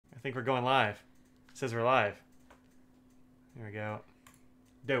think we're going live. It says we're live. There we go.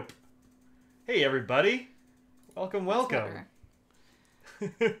 Dope. Hey, everybody. Welcome. Was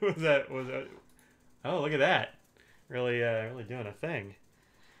that? Oh, look at that. Really doing a thing.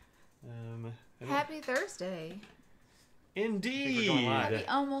 Happy Thursday. Indeed. We're going live. Happy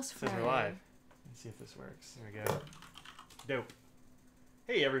almost Friday. It says we're live. Let's see if this works. There we go. Dope.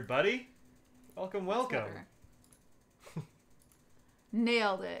 Hey, everybody. Welcome.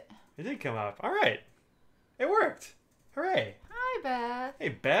 Nailed it. It did come up. All right. It worked. Hooray. Hi, Beth. Hey,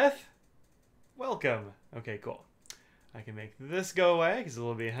 Beth. Welcome. Okay, cool. I can make this go away because it's a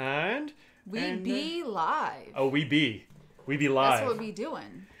little behind. We be live. Oh, we be live. That's what we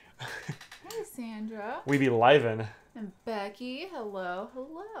doing. Hey, Sandra. We be livin'. And Becky. Hello.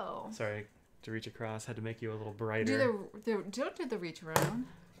 Sorry to reach across. Had to make you a little brighter. Don't do the reach around.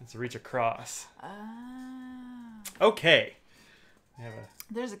 It's a reach across. Ah. Okay.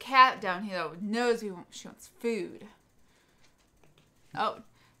 There's a cat down here that knows she wants food. Oh,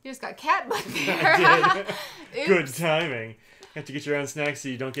 you just got cat butt there. I did. Good timing. You have to get your own snacks so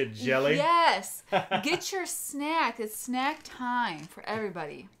you don't get jelly. Yes. Get your snack. It's snack time for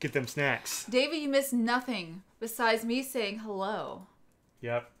everybody. Get them snacks. David, you missed nothing besides me saying hello.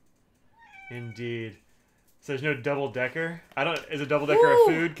 Yep. Indeed. So there's no double-decker? Is a double-decker a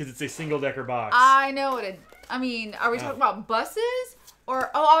food? Because it's a single-decker box. I know what are we talking about buses?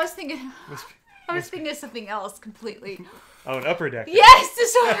 Or, I was thinking of something else completely. Oh, an upper decker. Yes,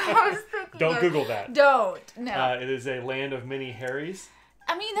 that's what I was thinking. Don't Google that. Don't. No. It is a land of many Harrys.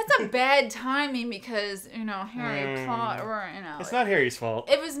 I mean, that's a bad timing because, Harry Potter, It's not Harry's fault.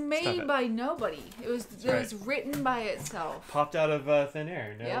 It was made by nobody. It was written by itself. Popped out of thin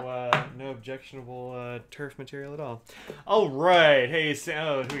air. No objectionable turf material at all. All right. Hey,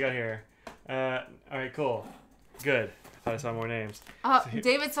 who we got here? All right, cool. Good. I thought I saw more names.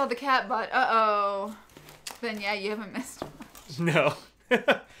 David saw the cat butt. Uh-oh. Then, yeah, you haven't missed much. No.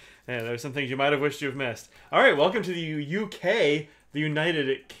 There's some things you might have wished you have missed. All right, welcome to the UK, the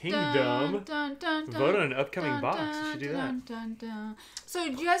United Kingdom. Vote on an upcoming box. You should do that.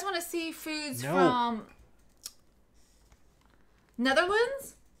 So, do you guys want to see foods from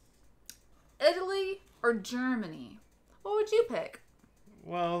Netherlands, Italy, or Germany? What would you pick?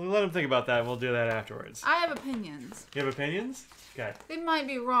 Well, let him think about that, and we'll do that afterwards. I have opinions. You have opinions? Okay. They might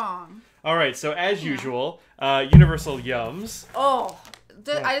be wrong. All right, so as usual, Universal Yums. Oh,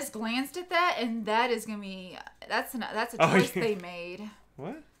 I just glanced at that, and that is gonna be that's a choice they made.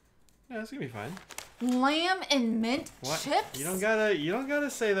 What? Yeah, that's gonna be fine. Lamb and mint chips. You don't gotta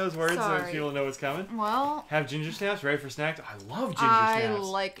say those words so people know what's coming. Well, have ginger snaps ready for snacks. I love ginger snaps. I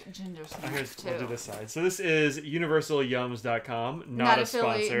like ginger snaps too. We'll do this side. So this is universalyums.com. Not a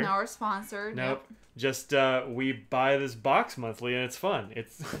sponsor. Nor sponsored. Nope. Just we buy this box monthly and it's fun.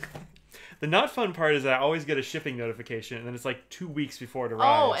 It's the not fun part is that I always get a shipping notification and then it's like 2 weeks before it arrives.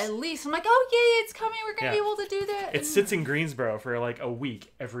 Oh, at least I'm like, oh yay, it's coming. We're gonna be able to do that. It sits in Greensboro for like a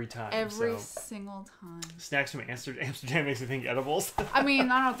week every time. Every single time. Snacks from Amsterdam makes me think edibles. I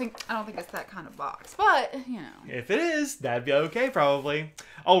mean, I don't think it's that kind of box, but if it is, that'd be okay probably.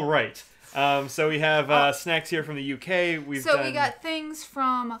 All right. So we have snacks here from the UK. We got things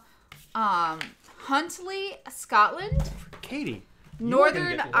from Huntly, Scotland. Katie.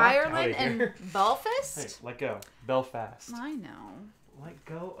 Northern Ireland and Belfast. Hey, let go. Belfast. I know. Let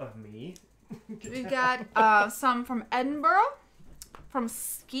go of me. We got some from Edinburgh, from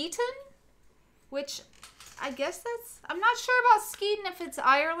Skeeton, which I guess I'm not sure about Skeeton if it's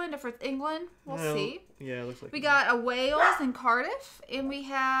Ireland, if it's England. We'll see. Yeah, it looks like we got a Wales and Cardiff, and we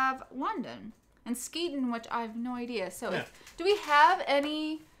have London and Skeeton, which I have no idea. So, do we have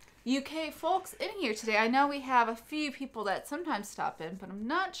any UK folks in here today? I know we have a few people that sometimes stop in, but I'm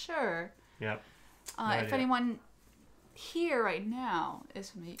not sure. Yep. If anyone here right now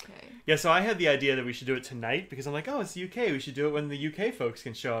is from the UK. Yeah, so I had the idea that we should do it tonight because I'm like, oh, it's the UK. We should do it when the UK folks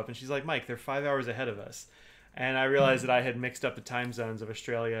can show up. And she's like, Mike, they're 5 hours ahead of us. And I realized that I had mixed up the time zones of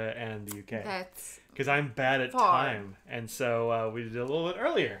Australia and the UK. That's because I'm bad at time. And so we did it a little bit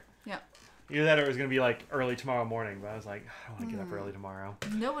earlier. Yeah. Either that or it was going to be like early tomorrow morning, but I was like, I don't want to get up early tomorrow.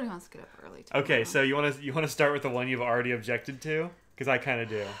 Nobody wants to get up early tomorrow. Okay, so you want to start with the one you've already objected to? Because I kind of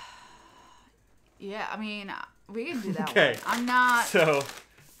do. Yeah, I mean, we can do that one. I'm not... So,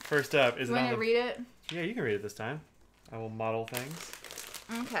 first up, is it on the... You want to read it? Yeah, you can read it this time. I will model things.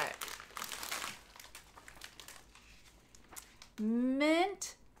 Okay.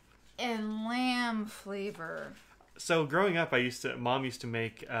 Mint and lamb flavor. So growing up, Mom used to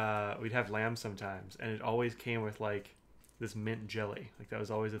make, we'd have lamb sometimes, and it always came with like this mint jelly. Like that was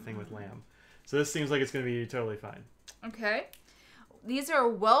always a thing with lamb. So this seems like it's going to be totally fine. Okay. these are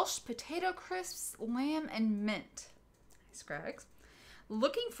Welsh potato crisps, lamb, and mint. Scrags.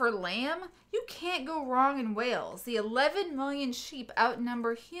 Looking for lamb? You can't go wrong in Wales. The 11 million sheep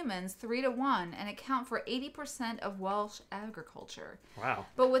outnumber humans 3-1 and account for 80% of Welsh agriculture. Wow.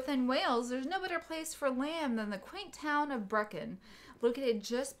 But within Wales, there's no better place for lamb than the quaint town of Brecon, located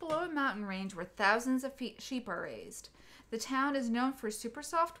just below a mountain range where thousands of sheep are raised. The town is known for super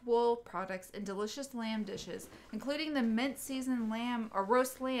soft wool products and delicious lamb dishes, including the mint-seasoned lamb or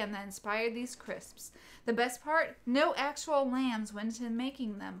roast lamb that inspired these crisps. The best part? No actual lambs went into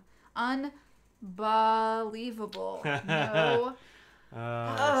making them. Unbelievable. No.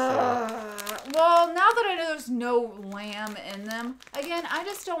 Well, now that I know there's no lamb in them, again, I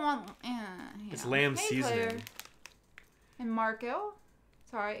just don't want... It's lamb hey, seasoning. Claire. And Marco.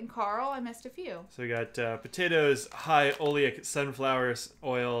 Sorry, and Carl, I missed a few. So we got potatoes, high oleic sunflower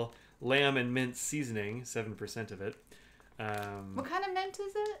oil, lamb and mint seasoning, 7% of it. What kind of mint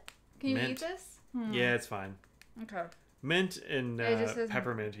is it? Can you eat this? Yeah, it's fine. Okay. Mint and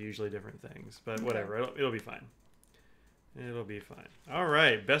peppermint are usually different things, but whatever. It'll be fine. It'll be fine. All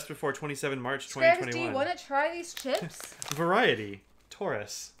right. Best before 27 March 2021. Do you want to try these chips? Variety.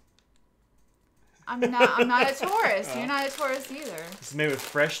 Taurus. I'm not a tourist. You're not a tourist either. It's made with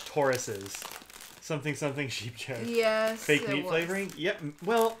fresh Tauruses. Something sheep choke. Yes. Fake meat flavoring? Yep.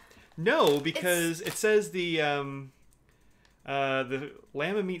 Well, no, because it says the lamb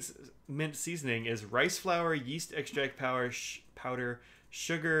and mint seasoning is rice flour, yeast extract powder,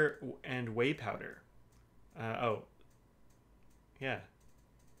 sugar, and whey powder. Yeah.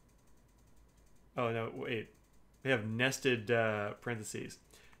 Oh, no, wait. They have nested parentheses.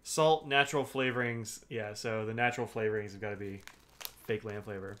 Salt, natural flavorings. Yeah, so the natural flavorings have got to be fake lamb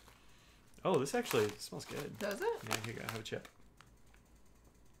flavor. Oh, this actually smells good. Does it? Yeah, here you go. Have a chip.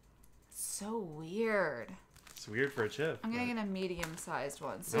 So weird. It's weird for a chip. I'm going to get a medium-sized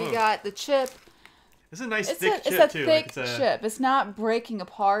one. So you got the chip. It's a nice thick chip, too. It's a thick chip. It's not breaking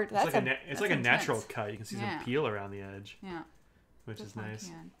apart. It's like a natural cut. You can see some peel around the edge. Yeah. Which is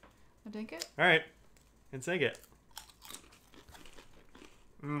nice. I'll take it. All right. And take it.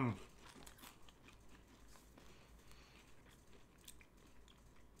 Mmm.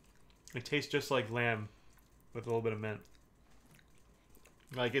 It tastes just like lamb with a little bit of mint.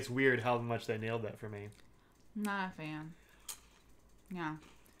 Like, it's weird how much they nailed that for me. Not a fan. Yeah.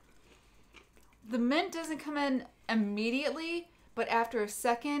 The mint doesn't come in immediately, but after a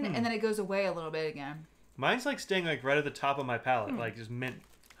second, and then it goes away a little bit again. Mine's like staying like right at the top of my palate, like just mint.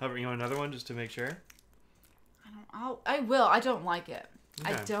 However, you want another one just to make sure? I will. I don't like it.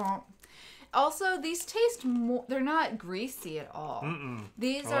 Okay. I don't. Also, these taste more. They're not greasy at all.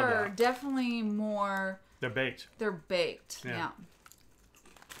 These are definitely more. They're baked. They're baked. Yeah.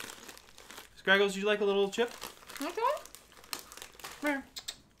 Scraggles, you like a little chip? Okay. Come here.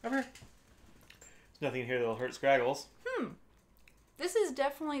 Over here. There's nothing in here that'll hurt Scraggles. This is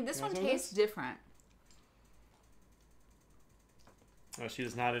definitely. This one tastes different. Oh, she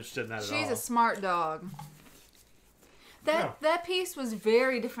is not interested in that at all. She's a smart dog. That piece was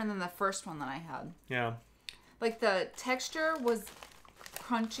very different than the first one that I had. Yeah. Like the texture was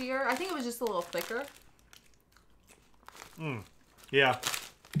crunchier. I think it was just a little thicker. Yeah.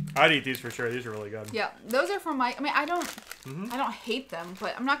 I'd eat these for sure. These are really good. Yeah, those are from my. I mean, I don't hate them,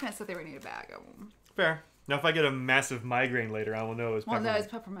 but I'm not gonna sit there and eat a bag of them. Fair. Now, if I get a massive migraine later, I will know it was peppermint. Well, that is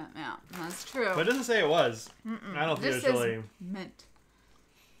peppermint. Yeah, that's true. But it doesn't say it was. I don't think there's really mint.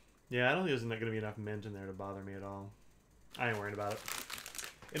 Yeah, I don't think there's not going to be enough mint in there to bother me at all. I ain't worried about it.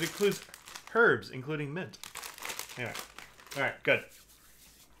 It includes herbs, including mint. Anyway. All right, good.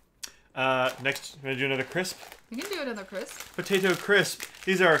 Next, we're going to do another crisp. You can do another crisp. Potato crisp.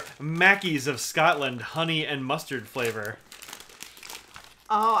 These are Mackies of Scotland, honey and mustard flavor.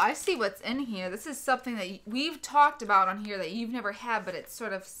 Oh, I see what's in here. This is something that we've talked about on here that you've never had, but it's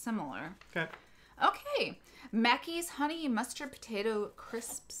sort of similar. Okay. Okay. Mackies Honey Mustard Potato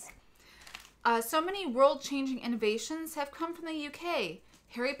Crisps. So many world-changing innovations have come from the UK.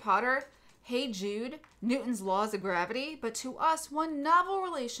 Harry Potter, Hey Jude, Newton's Laws of Gravity, but to us, one novel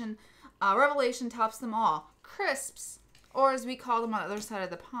revelation tops them all. Crisps, or as we call them on the other side of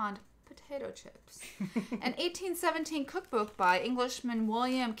the pond, potato chips. An 1817 cookbook by Englishman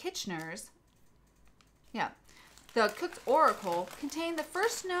William Kitchener's, The Cook's Oracle, contained the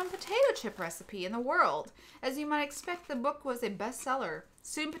first known potato chip recipe in the world. As you might expect, the book was a bestseller.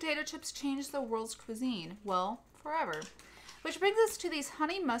 Soon potato chips changed the world's cuisine. Well, forever. Which brings us to these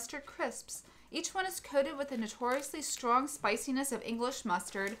honey mustard crisps. Each one is coated with the notoriously strong spiciness of English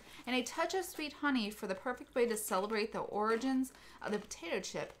mustard and a touch of sweet honey for the perfect way to celebrate the origins of the potato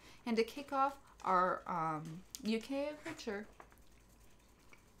chip and to kick off our UK adventure.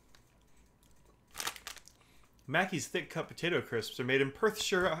 Mackey's thick cut potato crisps are made in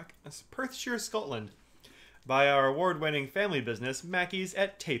Perthshire, Scotland, by our award-winning family business, Mackey's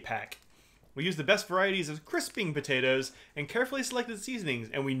at Taypack. We use the best varieties of crisping potatoes and carefully selected seasonings,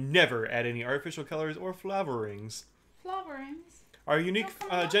 and we never add any artificial colors or flavorings. Flavorings. Our unique,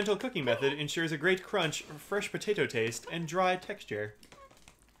 gentle cooking method ensures a great crunch, fresh potato taste, and dry texture.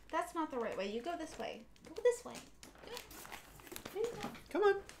 That's not the right way. You go this way. Go this way. There you go. Come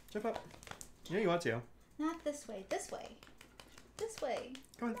on, jump up. Yeah, you want to. Not this way. This way. This way.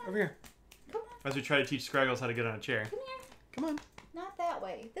 Come on, over here. Come on. As we try to teach Scraggles how to get on a chair. Come here. Come on. Not that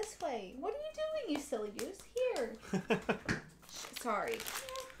way. This way. What are you doing, you silly goose? Here. Sorry.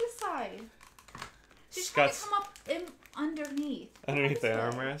 This side. She's trying to come up in underneath. Underneath the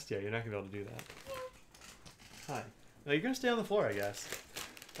armrest? Yeah, you're not going to be able to do that. Yeah. Hi. No, you're going to stay on the floor, I guess.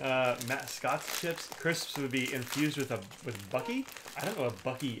 Scott's chips crisps would be infused with Bucky. I don't know what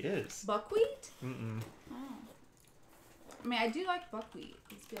Bucky is. Buckwheat? Mm-mm. Oh. I mean, I do like buckwheat.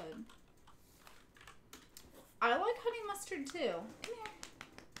 It's good. I like honey mustard too. Come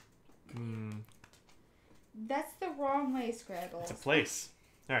here. Mm. That's the wrong way, Scraggles. It's a place.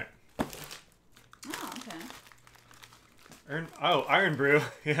 All right. Oh, okay. Iron Brew.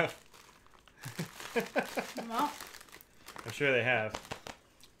 Yeah. Well. I'm sure they have.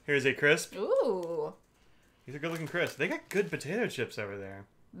 Here's a crisp. Ooh. These are good-looking crisps. They got good potato chips over there.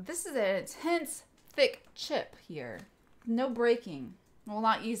 This is an intense, thick chip here. No breaking. Well,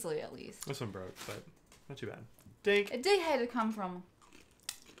 not easily, at least. This one broke, but not too bad. Dink. It did have to come from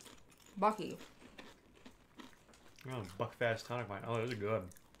Bucky. Oh, Buckfast tonic wine. Oh, those are good.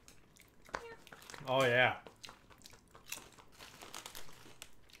 Oh, yeah.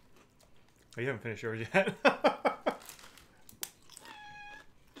 Oh, you haven't finished yours yet.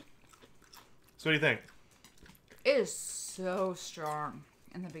 So what do you think? It is so strong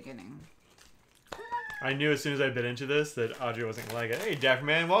in the beginning. I knew as soon as I bit into this that Audrey wasn't going to like it. Hey, Dapper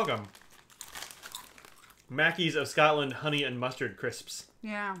Man, welcome. Mackey's of Scotland honey and mustard crisps.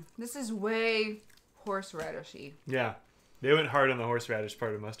 Yeah, this is way horseradishy. Yeah, they went hard on the horseradish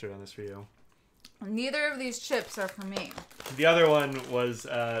part of mustard on this for you. Neither of these chips are for me. The other one was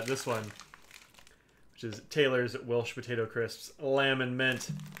this one, which is Taylor's Welsh Potato Crisps, lamb and mint.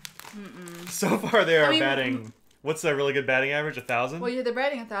 Mm-mm. So far they are batting... What's a really good batting average? 1,000? Well, they're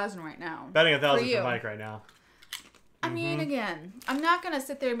batting 1,000 right now. Batting 1,000 for Mike right now. I mean, again, I'm not going to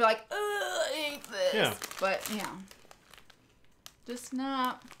sit there and be like, ugh, I hate this. Yeah. But, yeah. Just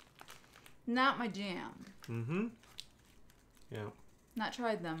not my jam. Mm-hmm. Yeah. Not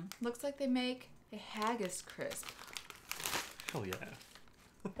tried them. Looks like they make a haggis crisp. Hell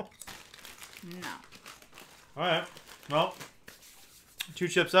yeah. No. All right. Well, 2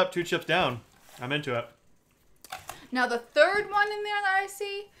 chips up, 2 chips down. I'm into it. Now, the third one in there that I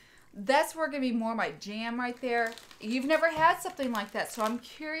see, that's where going to be more my jam right there. You've never had something like that, so I'm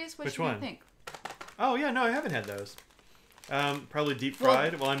curious what you think. Oh, yeah, no, I haven't had those. Probably deep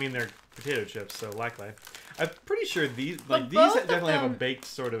fried. Well, I mean, they're potato chips, so likely. I'm pretty sure these definitely have a baked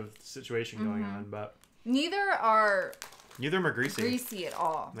sort of situation going on, but... Neither of them are greasy. Greasy at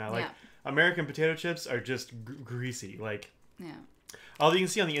all. No, like, American potato chips are just greasy, like... Yeah. Although you can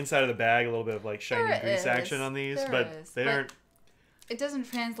see on the inside of the bag a little bit of like shiny grease action on these, but they aren't. It doesn't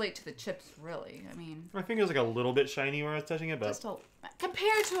translate to the chips, really. I mean, my finger's like a little bit shiny where I was touching it, but just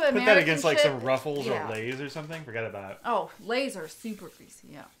compared to American put that against like chip, some Ruffles or Lay's or something. Forget about it. Oh, Lay's are super greasy.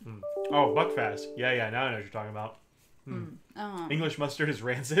 Yeah. Oh, Buckfast. Yeah. Now I know what you're talking about. English mustard is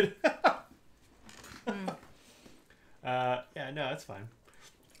rancid. Yeah, no, that's fine.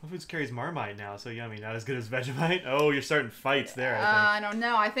 Whole Foods carries Marmite now, so yummy. Not as good as Vegemite. Oh, you're starting fights there, I think. I don't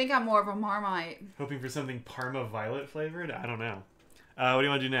know. I think I'm more of a Marmite. Hoping for something Parma Violet flavored? I don't know. What do you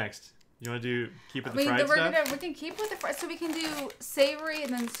want to do next? You want to keep with the fried stuff? We can keep with the fried, so we can do savory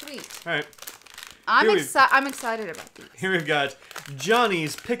and then sweet. All right. I'm excited about these. Here we've got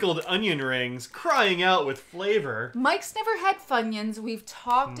Johnny's Pickled Onion Rings crying out with flavor. Mike's never had Funyuns. We've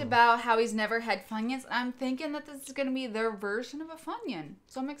talked about how he's never had Funyuns. I'm thinking that this is going to be their version of a Funyun.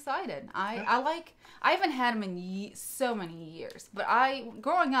 So I'm excited. I haven't had them in so many years, but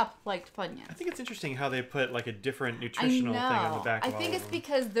growing up, liked Funyuns. I think it's interesting how they put like a different nutritional thing on the back of all of them. I think it's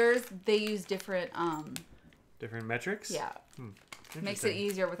because they use different... different metrics? Yeah. Makes it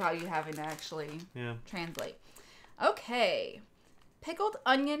easier without you having to actually translate. Okay. Pickled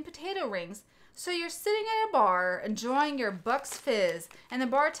onion potato rings. So you're sitting at a bar enjoying your Bucks Fizz and the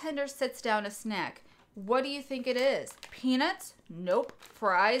bartender sits down a snack. What do you think it is? Peanuts? Nope.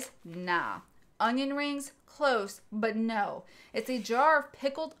 Fries? Nah. Onion rings? Close, but no. It's a jar of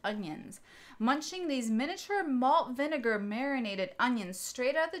pickled onions. Munching these miniature malt vinegar marinated onions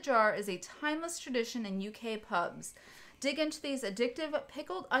straight out of the jar is a timeless tradition in UK pubs. Dig into these addictive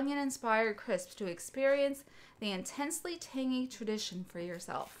pickled onion-inspired crisps to experience the intensely tangy tradition for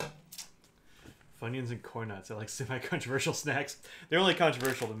yourself. Funyuns and corn nuts are like semi-controversial snacks. They're only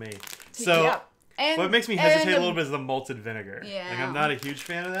controversial to me. So, yeah. And, what makes me hesitate a little bit is the malted vinegar. Yeah. Like, I'm not a huge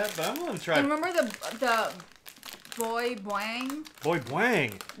fan of that, but I'm going to try. And remember the Boy Boing? Boy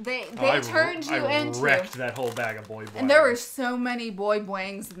Boing. They I into. wrecked that whole bag of Boy Boing. And there were so many Boy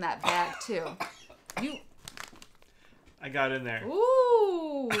Boings in that bag too. I got in there.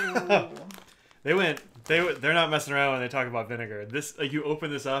 Ooh. They're not messing around when they talk about vinegar. This, like, you open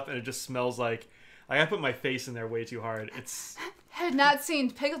this up and it just smells like I put my face in there way too hard. It's Had not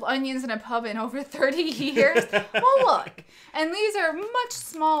seen pickled onions in a pub in over 30 years. Well, look. And these are much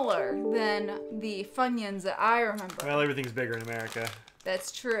smaller than the Funyuns that I remember. Well, everything's bigger in America.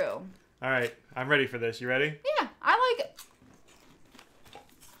 That's true. All right, I'm ready for this. You ready? Yeah, I like it.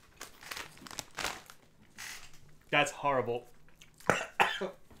 That's horrible.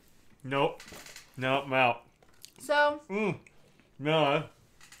 Nope, I'm out. So, No,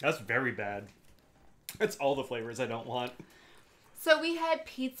 that's very bad. That's all the flavors I don't want. So we had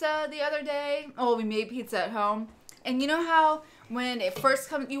pizza the other day. Oh, we made pizza at home. And you know how when it first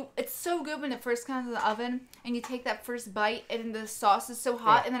comes, it's so good when it first comes in the oven and you take that first bite and the sauce is so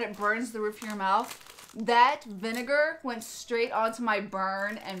hot and then it burns the roof of your mouth? That vinegar went straight onto my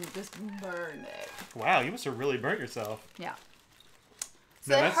burn and just burned it. Wow, you must have really burnt yourself. Yeah.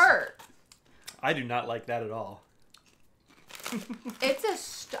 So it hurt. I do not like that at all.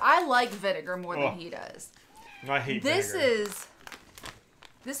 I like vinegar more than he does. I hate vinegar.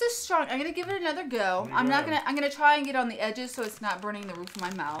 This is strong. I'm gonna give it another go. I'm gonna try and get on the edges so it's not burning the roof of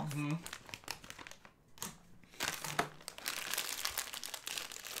my mouth. Mm-hmm.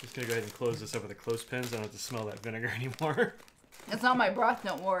 Just gonna go ahead and close this up with a clothespin so I don't have to smell that vinegar anymore. It's not my broth,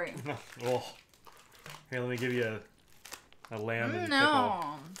 don't worry. Oh. Here, let me give you a lamb and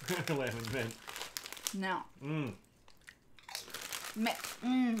pickle. Lamb and mint. No. Mm.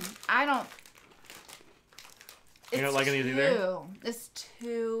 I don't. You don't like any of these either? It's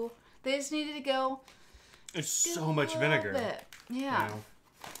too. They just needed to go. It's so much vinegar. Yeah. You know.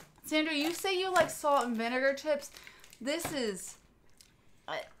 Sandra, you say you like salt and vinegar chips. This is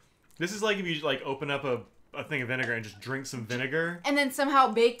like if you like open up a thing of vinegar and just drink some vinegar. And then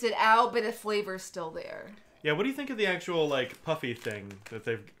somehow baked it out, but the flavor's still there. Yeah, what do you think of the actual like puffy thing that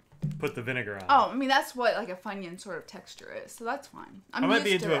they've put the vinegar on? Oh, I mean that's what like a Funyun sort of texture is, so that's fine. I might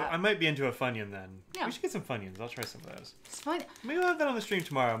be into a Funyun then. Yeah. We should get some Funyuns. I'll try some of those. It's fun. Maybe we'll have that on the stream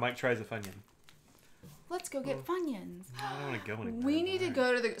tomorrow. Mike tries a Funyun. Let's go get Funyuns. I don't want to go anywhere. We need to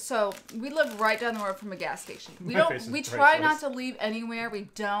go to so we live right down the road from a gas station. We try not to leave anywhere. We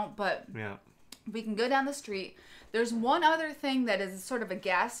don't, but yeah. We can go down the street. There's one other thing that is sort of a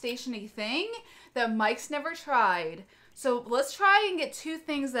gas station-y thing that Mike's never tried. So let's try and get two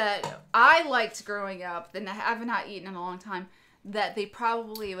things that I liked growing up that I have not eaten in a long time that they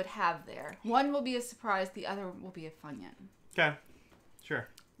probably would have there. One will be a surprise. The other will be a Funyun. Okay. Sure.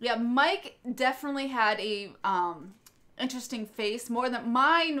 Yeah, Mike definitely had a interesting face. More than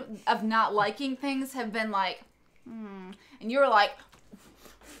mine of not liking things have been like, and you were like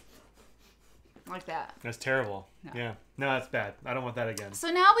that. That's terrible. No. Yeah. No, that's bad. I don't want that again. So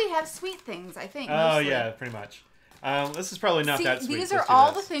now we have sweet things, I think. Oh, yeah, pretty much. This is probably not that sweet. These are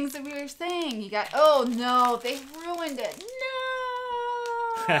all the things that we were saying. You got, oh no, they ruined it.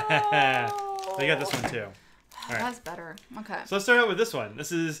 No. They got this one too. All right. That's better. Okay. So let's start out with this one.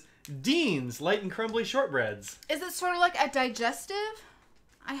 This is Dean's Light and Crumbly Shortbreads. Is it sort of like a digestive?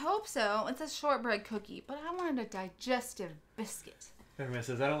 I hope so. It's a shortbread cookie, but I wanted a digestive biscuit. Everyone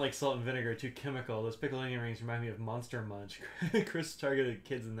says, I don't like salt and vinegar, too chemical. Those pickled onion rings remind me of Monster Munch. Chris targeted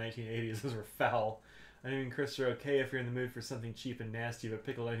kids in the 1980s. Those were foul. I mean, Chris, are okay if you're in the mood for something cheap and nasty, but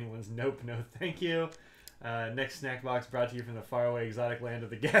pickled onion ones, nope, no thank you. Next snack box brought to you from the faraway exotic land of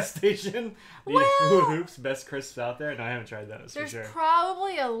the gas station. Well, Hoops, best crisps out there. No, I haven't tried those for sure. There's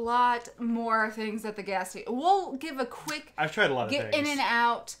probably a lot more things at the gas station. We'll give a quick. I've tried a lot of things. Get in and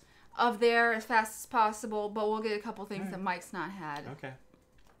out of there as fast as possible, but we'll get a couple things that Mike's not had.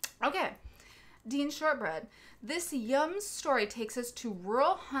 Okay. Dean's Shortbread. This yum story takes us to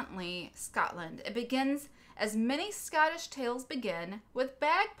rural Huntly, Scotland. It begins as many Scottish tales begin with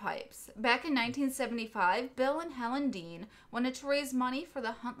bagpipes. Back in 1975, Bill and Helen Dean wanted to raise money for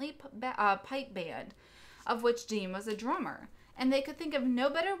the Huntly Pipe Band, of which Dean was a drummer. and they could think of no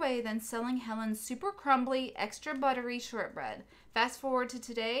better way than selling Helen's super crumbly, extra buttery shortbread. Fast forward to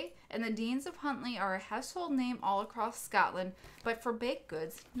today, and the Deans of Huntly are a household name all across Scotland, but for baked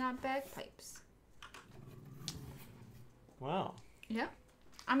goods, not bagpipes. Wow. Yeah.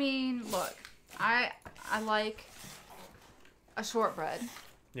 I mean, look, I like a shortbread.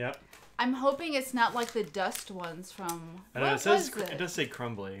 Yep. I'm hoping it's not like the dust ones from. I know, it does say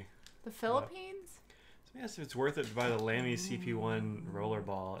crumbly. The Philippines? Somebody asked if it's worth it to buy the Lamy CP1 roller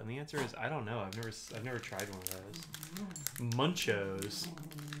ball, and the answer is I don't know. I've never tried one of those. Munchos.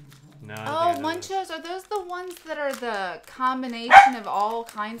 No. Oh, Munchos, are those the ones that are the combination of all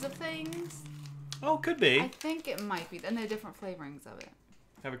kinds of things? Oh, could be. I think it might be. And they're different flavorings of it.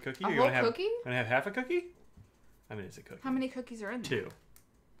 Have a cookie? A Or you whole wanna have, cookie? Want to have half a cookie? I mean, it's a cookie. How many cookies are in there? 2.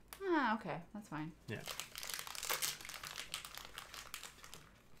 Ah, okay. That's fine. Yeah.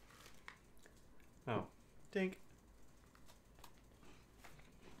 Oh. Dink.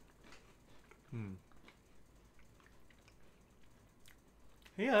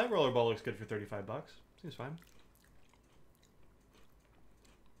 Yeah, that roller ball looks good for $35. Seems fine.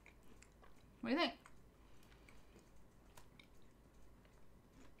 What do you think?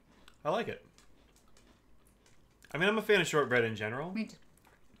 I like it. I mean, I'm a fan of shortbread in general. Me too.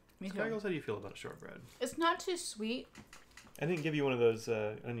 Me too. Skygles, how do you feel about shortbread? It's not too sweet. I didn't give you one of those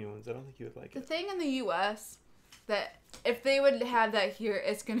onion ones. I don't think you would like The it. thing in the U.S. that if they would have that here,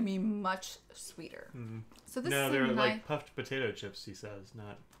 it's going to be much sweeter. Mm-hmm. So this No, is they're nice. like puffed potato chips, he says,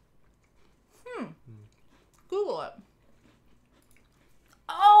 not... Google it.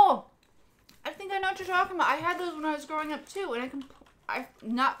 Oh! I think I know what you're talking about. I had those when I was growing up too, and I've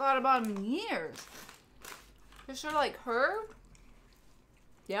not thought about them in years. They're sort of like herb.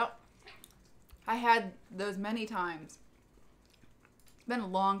 Yep. I had those many times. Been a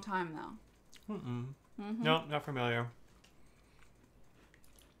long time though. No, not familiar.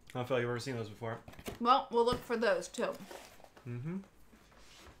 I don't feel like I've ever seen those before. Well, we'll look for those too.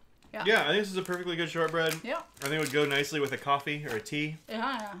 Yeah. Yeah, I think this is a perfectly good shortbread. Yep. I think it would go nicely with a coffee or a tea.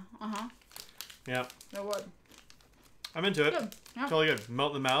 Yeah. Uh-huh. Yeah. It would. I'm into it. Good. Yeah. Totally good.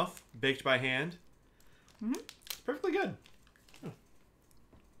 Melt in the mouth, baked by hand. It's perfectly good.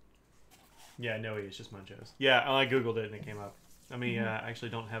 Yeah, no, it's just Munchos. Yeah, I Googled it and it came up. I mean, I actually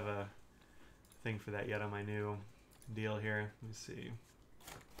don't have a thing for that yet on my new deal here. Let me see.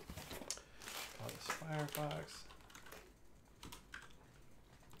 Call this Firefox.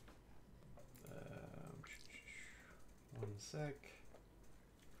 One sec.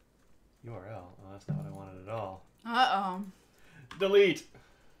 URL. Oh, that's not what I wanted at all. Uh-oh. Delete.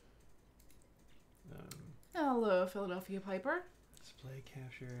 Hello, Philadelphia Piper. Display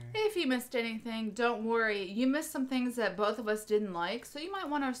capture. If you missed anything, don't worry. You missed some things that both of us didn't like, so you might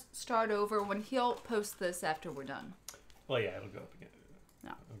want to start over when he'll post this after we're done. Well, yeah, it'll go up again.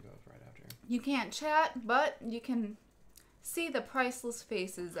 No. It'll go up right after. You can't chat, but you can see the priceless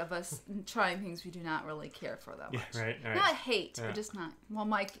faces of us trying things we do not really care for that much. Yeah, right. All right. Not hate, Yeah. but just not. Well,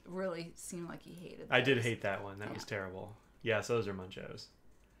 Mike really seemed like he hated I did those. hate that one. That Yeah. was terrible. Yeah, so those are Munchos.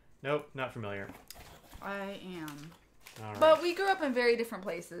 Nope, not familiar. I am. All right. But we grew up in very different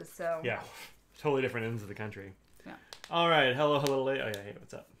places, so. Yeah, totally different ends of the country. Yeah. All right, hello, hello, oh yeah, hey,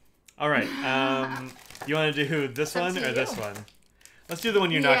 what's up? All right, you want to do this one or this one? Let's do the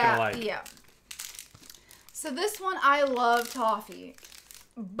one you're not gonna like. Yeah. So this one, I love toffee,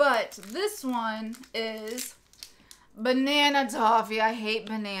 but this one is banana toffee. I hate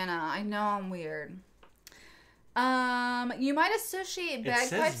banana. I know I'm weird. You might associate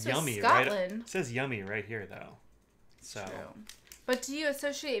bagpipes with Scotland. Right? It says yummy right here, though. So. True. But do you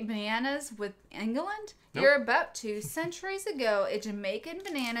associate bananas with England? Nope. You're about to. Centuries ago, a Jamaican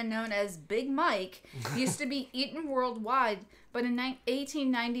banana known as Big Mike used to be eaten worldwide, but in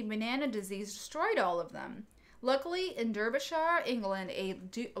 1890, banana disease destroyed all of them. Luckily, in Derbyshire, England, a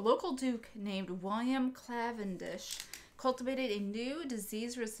local duke named William Cavendish cultivated a new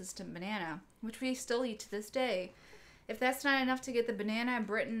disease-resistant banana, which we still eat to this day. If that's not enough to get the Banana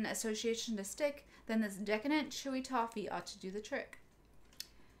Britain Association to stick, then this decadent, chewy toffee ought to do the trick.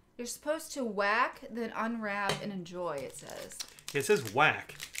 You're supposed to whack, then unwrap, and enjoy, it says. It says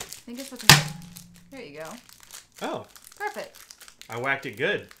whack. I think it's what the... There you go. Oh. Perfect. I whacked it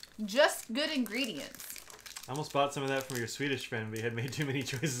good. Just good ingredients. I almost bought some of that from your Swedish friend, but you had made too many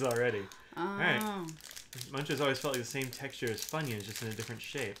choices already. Oh. All right. Munchos always felt like the same texture as Funyuns, just in a different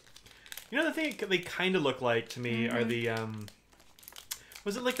shape. You know the thing they kind of look like to me are the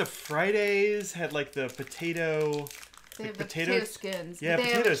was it like the Fridays had like the potato They like have the potato skins. Yeah, but they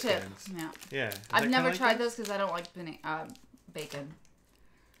have potato a chip. skins. Yeah. Yeah. Is I've that never kinda like tried that? those because I don't like bacon.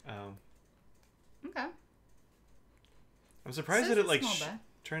 Oh. Okay. I'm surprised This that it doesn't like smell bad.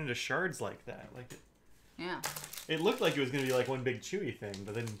 turned into shards like that. Like Yeah. it looked like it was gonna be like one big chewy thing,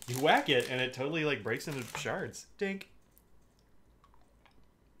 but then you whack it and it totally like breaks into shards. Dink.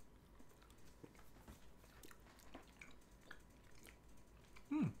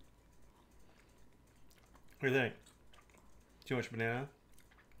 What do you think? Too much banana?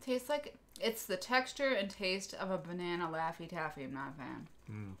 Tastes like it's the texture and taste of a banana Laffy Taffy. I'm not a fan.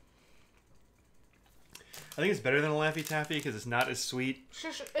 I think it's better than a Laffy Taffy because it's not as sweet.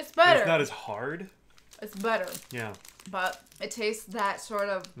 It's better. It's not as hard. It's better. Yeah. But it tastes that sort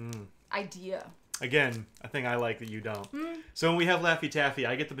of idea. Again, a thing I like that you don't. So when we have Laffy Taffy,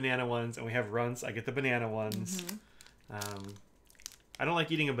 I get the banana ones, and we have Runts, I get the banana ones. I don't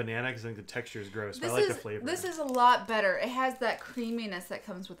like eating a banana because I think the texture is gross, but I like the flavor. This is a lot better. It has that creaminess that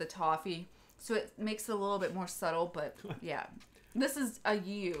comes with the toffee, so it makes it a little bit more subtle, but yeah. This is a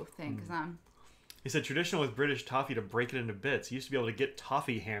you thing, because I'm... He said, traditional with British toffee to break it into bits. You used to be able to get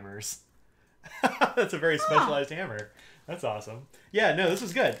toffee hammers. That's a very specialized hammer. That's awesome. Yeah, no, this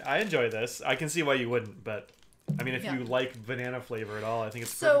is good. I enjoy this. I can see why you wouldn't, but I mean, if you like banana flavor at all, I think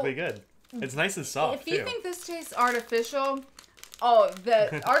it's perfectly good. It's nice and soft, If you think this tastes artificial, oh,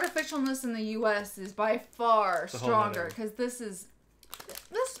 the artificialness in the U.S. is by far stronger, because this is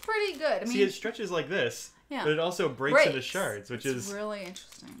pretty good. I mean, see, it stretches like this, yeah, but it also breaks into shards, which is really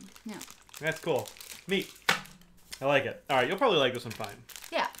interesting. Yeah. That's cool. Meat. I like it. All right, you'll probably like this one fine.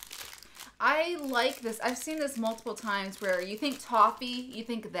 Yeah. I like this. I've seen this multiple times where you think toffee, you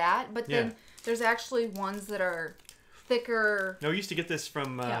think that, but then there's actually ones that are thicker. No, we used to get this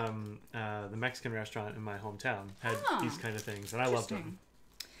from the Mexican restaurant in my hometown. Had these kind of things, and I loved them.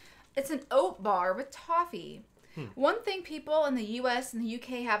 It's an oat bar with toffee. One thing people in the U.S. and the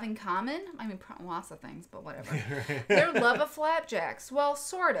U.K. have in common, I mean, lots of things, but whatever, their love of flapjacks. Well,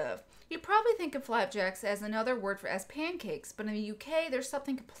 sort of. You probably think of flapjacks as another word for as pancakes, but in the U.K. there's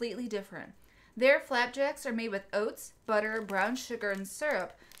something completely different. Their flapjacks are made with oats, butter, brown sugar, and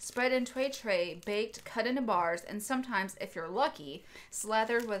syrup, spread into a tray, baked, cut into bars, and sometimes, if you're lucky,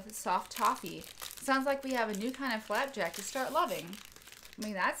 slathered with soft toffee. Sounds like we have a new kind of flapjack to start loving. I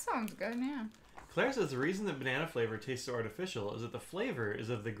mean, that sounds good, yeah. Claire says the reason that banana flavor tastes so artificial is that the flavor is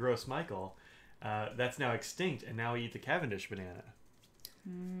of the Gross Michael. That's now extinct, and now we eat the Cavendish banana.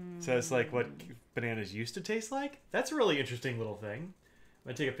 So it's like what bananas used to taste like? That's a really interesting little thing.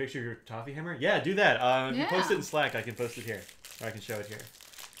 Want to take a picture of your toffee hammer? Yeah, do that. If you post it in Slack, I can post it here. Or I can show it here.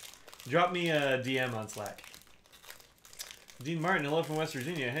 Drop me a DM on Slack. Dean Martin, hello from West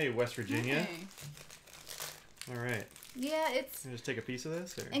Virginia. Hey, West Virginia. Hey. All right. Yeah, it's... Can I just take a piece of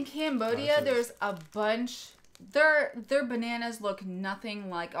this? Or? In Cambodia, there's a bunch... Their bananas look nothing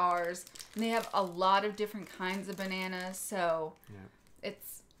like ours. And they have a lot of different kinds of bananas, so... Yeah.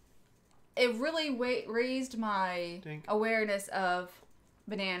 It really raised my awareness of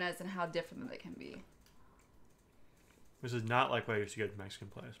bananas and how different they can be. This is not like what I used to get at the Mexican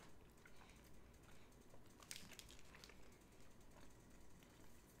place.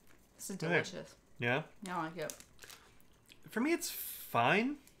 This is delicious. Yeah? Yeah, I like it. For me, it's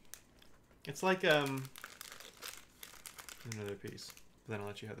fine. It's like another piece. But then I'll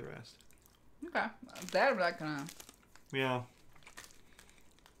let you have the rest. Okay. That I'm not gonna... Yeah.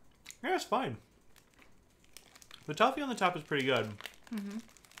 Yeah, it's fine. The toffee on the top is pretty good. Mm-hmm.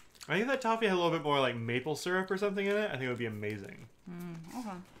 I think if that toffee had a little bit more like maple syrup or something in it, I think it would be amazing. Okay.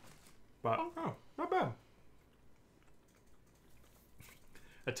 But, not bad.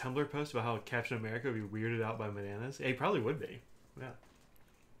 A Tumblr post about how Captain America would be weirded out by bananas? Yeah, he probably would be. Yeah.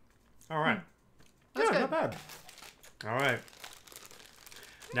 All right. That's good. Not bad. All right.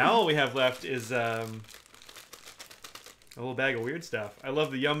 Now all we have left is a little bag of weird stuff. I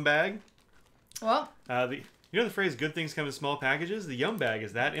love the Yum bag. Well, you know the phrase "good things come in small packages"? The Yum bag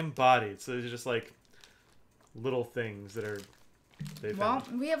is that embodied. So they're just like little things that are.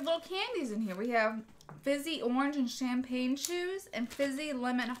 We have little candies in here. We have fizzy orange and champagne chews and fizzy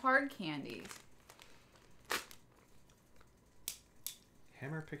lemon hard candies.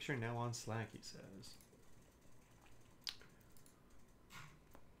 Hammer picture now on Slack, he says.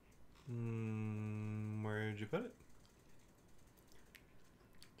 Where'd you put it?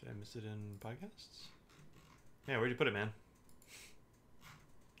 Did I miss it in podcasts? Yeah, where'd you put it, man?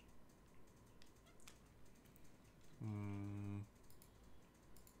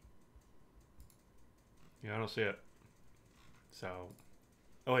 Yeah, I don't see it. So,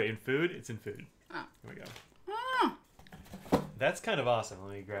 oh wait, in food? It's in food. Oh. There we go. Oh. That's kind of awesome.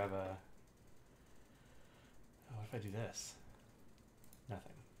 Let me grab a... Oh, what if I do this?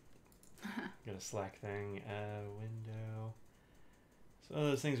 Nothing. Got a Slack thing. Window. It's one of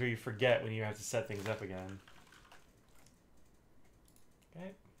those things where you forget when you have to set things up again.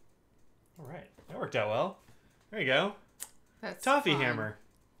 Okay. All right. That worked out well. There you go. That's Toffee fun. hammer.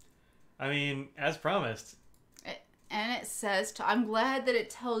 I mean, as promised. And it says, I'm glad that it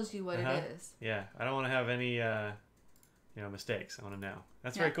tells you what it is. Yeah. I don't want to have any, mistakes. I want to know.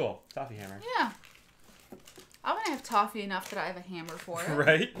 That's very cool. Toffee hammer. Yeah. I want to have toffee enough that I have a hammer for it.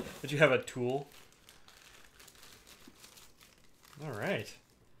 Right? That you have a tool. All right.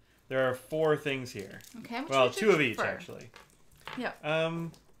 There are 4 things here. Okay. Well, 2 of each, actually. Yeah.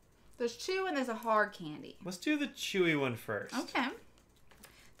 There's 2 and there's a hard candy. Let's do the chewy one first. Okay.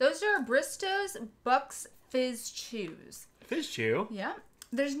 Those are Bristow's Bucks Fizz Chews. Fizz Chew? Yeah.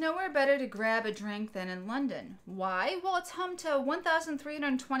 There's nowhere better to grab a drink than in London. Why? Well, it's home to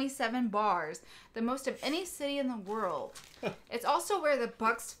 1,327 bars, the most of any city in the world. It's also where the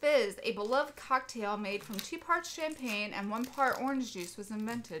Bucks Fizz, a beloved cocktail made from 2 parts champagne and 1 part orange juice, was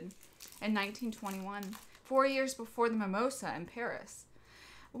invented in 1921, 4 years before the mimosa in Paris.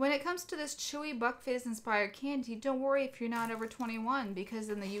 When it comes to this chewy Buck Fizz inspired candy, don't worry if you're not over 21, because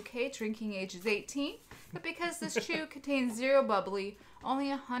in the UK drinking age is 18, but because this chew contains 0 bubbly, only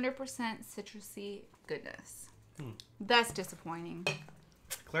 100% citrusy goodness. That's disappointing.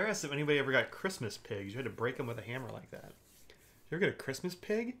 Claire asked if anybody ever got Christmas pigs. You had to break them with a hammer like that. You ever get a Christmas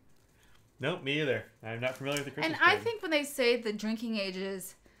pig? Nope, me either. I'm not familiar with the Christmas And I pig. think when they say the drinking age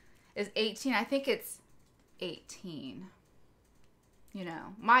is 18, I think it's 18. You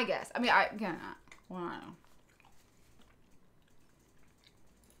know, my guess. I mean, I don't know.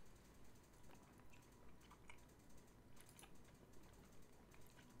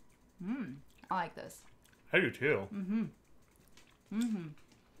 I like this. I do too.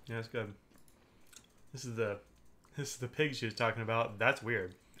 Yeah, it's good. This is the pig she was talking about. That's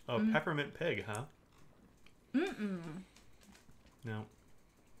weird. Oh, peppermint pig, huh? No.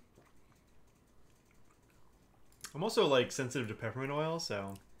 I'm also like sensitive to peppermint oil,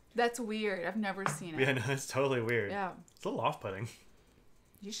 so That's weird. I've never seen it. yeah, no, it's totally weird. Yeah. It's a little off-putting.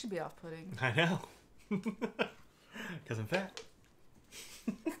 You should be off-putting. I know. Because I'm fat.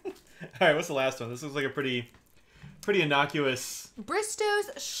 All right, what's the last one? This looks like a pretty innocuous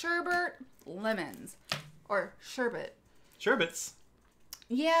Bristow's Sherbet Lemons. Or sherbet. sherbets.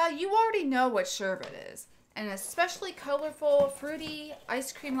 Yeah, you already know what sherbet is. An especially colorful, fruity,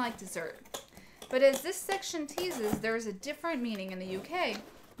 ice cream-like dessert. But as this section teases, there is a different meaning in the UK.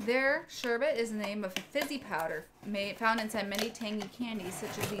 There, sherbet is the name of a fizzy powder found inside many tangy candies,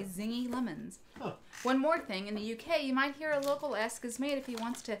 such as these zingy lemons. Huh. One more thing, in the UK, you might hear a local ask his mate if he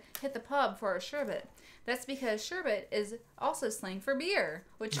wants to hit the pub for a sherbet. That's because sherbet is also slang for beer,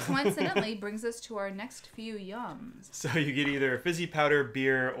 which coincidentally brings us to our next few yums. So you get either fizzy powder,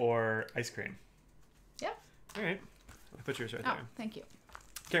 beer, or ice cream. Yep. All right. I'll put yours right Oh, there. thank you.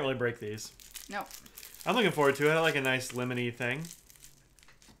 Can't really break these. No. I'm looking forward to it. I like a nice lemony thing.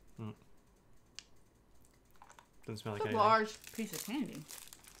 Doesn't smell like It's a anything. large piece of candy.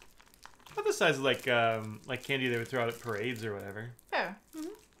 About the size of like candy they would throw out at parades or whatever. Fair.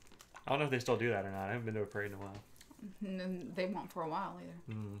 I don't know if they still do that or not. I haven't been to a parade in a while. And they won't for a while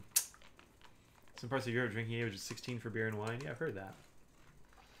either. Some parts of Europe drinking age is 16 for beer and wine. Yeah, I've heard that.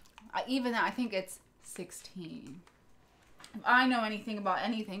 I think it's 16. If I know anything about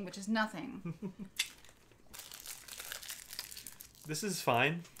anything, which is nothing. This is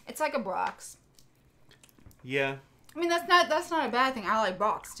fine. It's like a Brock's. Yeah. I mean, that's not a bad thing. I like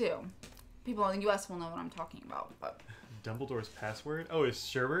Brock's too. People in the U.S. will know what I'm talking about, but. Dumbledore's password? Oh, it's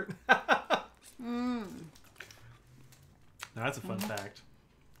sherbet? No, that's a fun fact.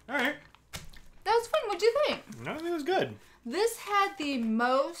 All right. That was fun. What'd you think? No, I think it was good. This had the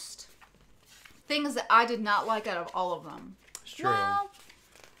most things that I did not like out of all of them. It's true. Well,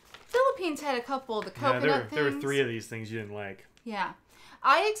 Philippines had a couple of the coconut there were things. 3 of these things you didn't like. Yeah.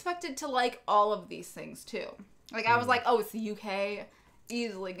 I expected to like all of these things too. Like, I was like, oh, it's the UK.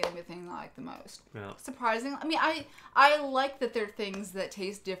 Easily getting the thing I like the most. Yeah. Surprising. I mean, I like that there are things that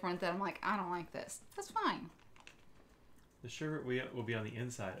taste different that I'm like, I don't like this. That's fine. The sherbet will be on the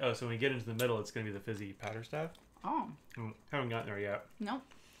inside. Oh, so when we get into the middle, it's going to be the fizzy powder stuff? Oh. Haven't gotten there yet. Nope.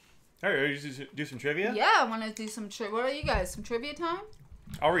 All right, ready to do some trivia? Yeah, I want to do some trivia. What are you guys? Some trivia time?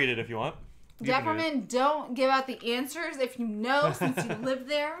 I'll read it if you want. You can read Dapperman, don't give out the answers if you know since you live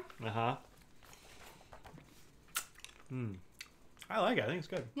there. it. Uh-huh. I like it. I think it's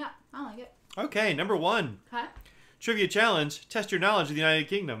good. Yeah, I like it. Okay, number 1. Okay. Trivia challenge. Test your knowledge of the United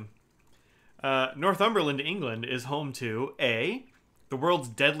Kingdom. Northumberland, England is home to A, the world's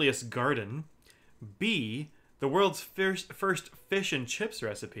deadliest garden, B, the world's first fish and chips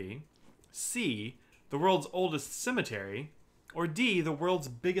recipe, C, the world's oldest cemetery, or D, the world's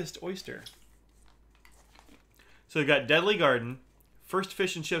biggest oyster. So we've got deadly garden, first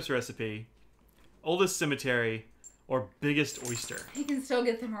fish and chips recipe, oldest cemetery, or biggest oyster. You can still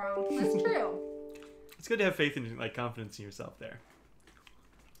get them wrong. That's true. It's good to have faith and like confidence in yourself there.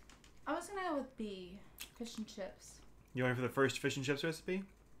 I was gonna go with B, fish and chips. You want for the first fish and chips recipe?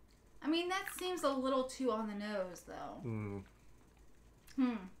 I mean, that seems a little too on the nose, though.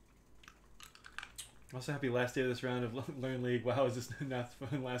 Also, happy last day of this round of Learn League. Wow, is this not the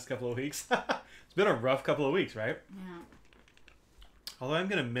fun last couple of weeks? It's been a rough couple of weeks, right? Yeah. Although I'm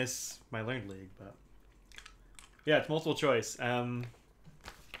going to miss my Learn League, but... Yeah, it's multiple choice. Cover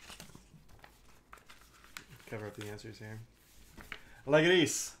up the answers here.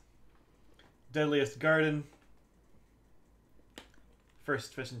 Legaris. Deadliest garden.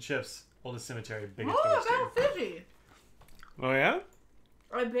 First fish and chips. Oldest cemetery. Biggest oyster. Oh, I got fizzy. Oh, yeah?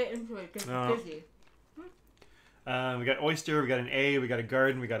 I bit into it. Just fizzy. We got oyster, we got an A, we got a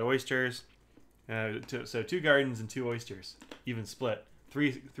garden, we got oysters. So 2 gardens and 2 oysters. Even split.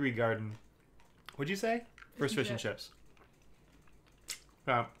 Three garden. What'd you say? First fish and chips.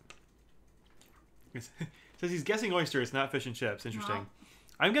 It says he's guessing oyster, it's not fish and chips. Interesting. No.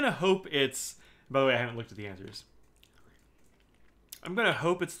 I'm going to hope it's... By the way, I haven't looked at the answers. I'm going to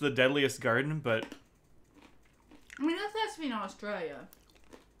hope it's the deadliest garden, but... I mean, that has to be in Australia.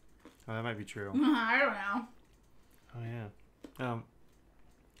 Oh, that might be true. I don't know. Oh, yeah.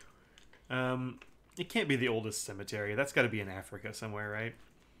 It can't be the oldest cemetery. That's got to be in Africa somewhere, right?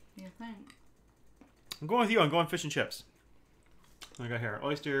 You think? I'm going with you. I'm going fish and chips. What do I got here?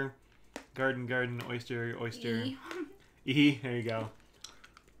 Oyster, garden, oyster. E. E. There you go.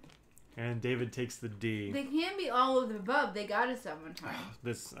 And David takes the D. They can be all of the above. They got us that one time.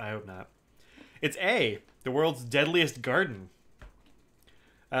 I hope not. It's A. The world's deadliest garden.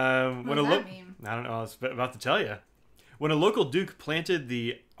 What does that mean? I don't know. I was about to tell you. When a local duke planted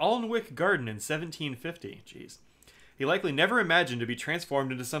the Alnwick Garden in 1750, he likely never imagined to be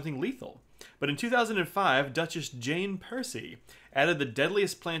transformed into something lethal. But in 2005, Duchess Jane Percy added the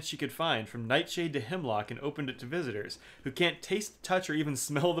deadliest plants she could find, from nightshade to hemlock, and opened it to visitors who can't taste, touch, or even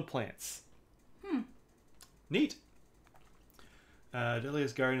smell the plants. Neat.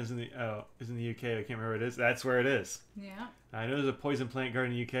 Deadliest garden is in the UK. I can't remember where it is. That's where it is. Yeah. I know there's a poison plant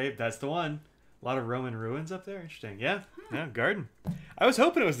garden in the UK. That's the one. A lot of Roman ruins up there. Interesting. Yeah. Yeah. Garden. I was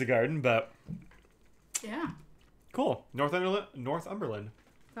hoping it was the garden, but Yeah. cool. Northumberland.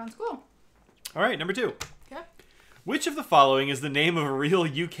 Sounds cool. All right. Number 2. Okay. Which of the following is the name of a real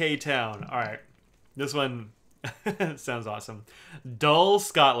UK town? All right. This one sounds awesome. Dull,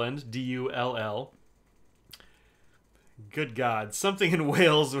 Scotland. Dull. Good God. Something in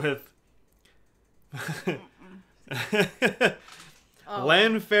Wales with...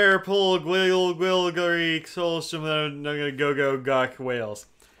 Lanfair, Pull, Gwilgary, Solsham, Go, Gawk, Wales.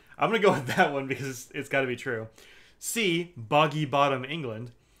 I'm going to go with that one because it's got to be true. C, Boggy Bottom,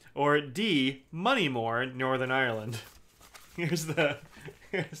 England. Or D, Moneymore, Northern Ireland. Here's number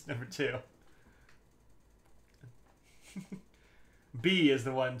 2. B is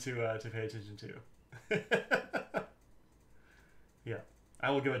the one to pay attention to. Yeah. I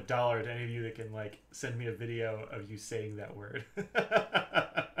will give $1 to any of you that can send me a video of you saying that word.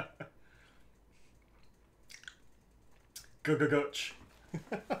 Go-go-goch.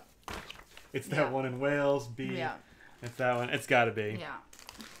 It's that one in Wales. B. Yeah. It's that one. It's got to be. Yeah.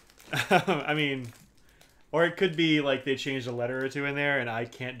 I mean, or it could be they changed a letter or two in there, and I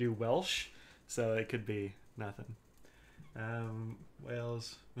can't do Welsh, so it could be nothing.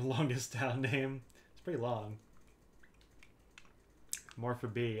 Wales, the longest town name. It's pretty long. More for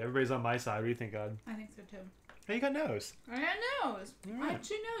B. Everybody's on my side. What do you think, God? I think so too. Hey, you got nose. I got nose. All I right. have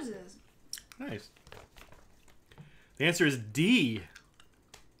 2 noses. Nice. The answer is D.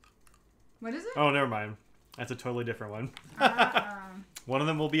 What is it? Oh, never mind. That's a totally different one. One of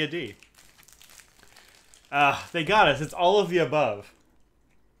them will be a D. They got us. It's all of the above.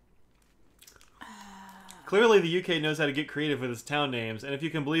 Clearly, the UK knows how to get creative with its town names, and if you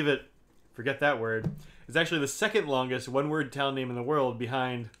can believe it, forget that word. It's actually the second longest one-word town name in the world,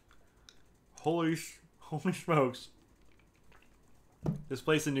 behind holy smokes. This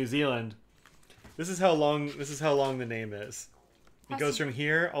place in New Zealand. This is how long the name is. It goes from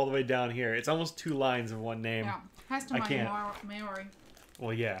here all the way down here. It's almost 2 lines of one name. Yeah. Has to be Maori.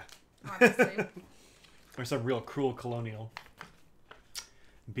 Well, yeah. Obviously. Or some real cruel colonial.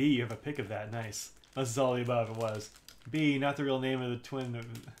 B, you have a pic of that. Nice. This is all the above. It was. B, not the real name of the twin.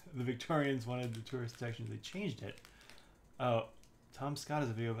 The Victorians wanted the tourist section. They changed it. Oh, Tom Scott has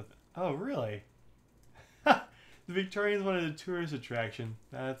a video about that. Oh, really? The Victorians wanted a tourist attraction.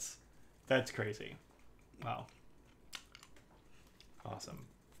 That's crazy. Wow. Awesome.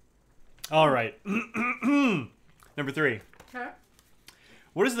 All right. Number 3. Okay.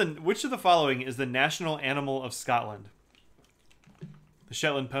 Which of the following is the national animal of Scotland? The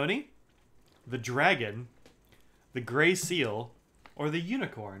Shetland pony, the dragon, the grey seal, or the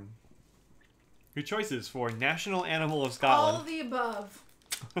unicorn? Your choices for national animal of Scotland All of the above.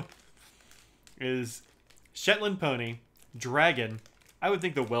 is Shetland pony, dragon. I would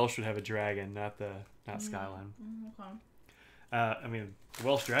think the Welsh would have a dragon, not Scotland. Okay. I mean, the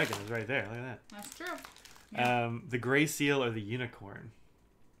Welsh dragon is right there. Look at that. That's true. Yeah. The grey seal or the unicorn?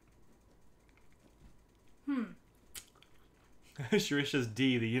 Sharish says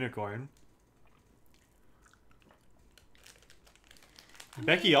D, the unicorn.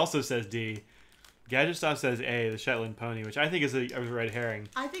 Becky also says D. Gadgetstop says A, the Shetland pony, which I think is a red herring.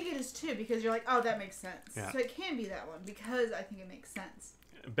 I think it is too, because you're like, oh, that makes sense. Yeah. So it can be that one, because I think it makes sense.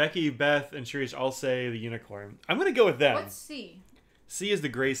 Becky, Beth, and Sharish all say the unicorn. I'm going to go with them. What's C? C is the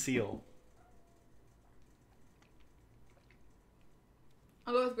grey seal.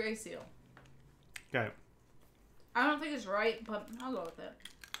 I'll go with Grey Seal. Okay. I don't think it's right, but I'll go with it.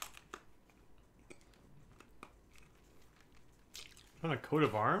 On a coat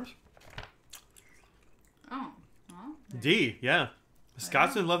of arms? Oh. Well, D, yeah.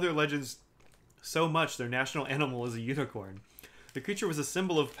 Scotsmen love their legends so much their national animal is a unicorn. The creature was a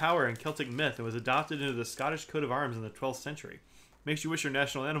symbol of power in Celtic myth and was adopted into the Scottish coat of arms in the 12th century. Makes you wish your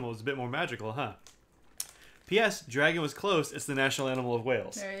national animal was a bit more magical, huh? P.S. Dragon was close. It's the national animal of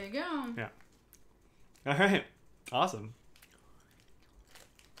Wales. there you go. Yeah. All right. Awesome.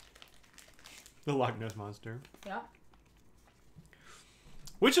 The Loch Ness Monster. Yep.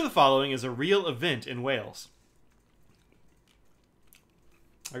 Which of the following is a real event in Wales?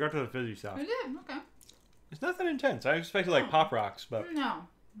 I got to the fizzy stuff. I did. Okay. It's not that intense. I expected like pop rocks, but No.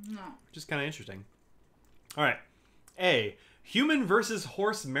 just kind of interesting. All right. A. Human versus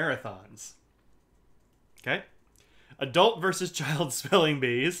horse marathons. Okay. Adult versus child spelling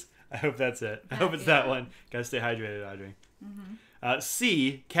bees. I hope that's it. I hope it's that one. Gotta stay hydrated, Audrey.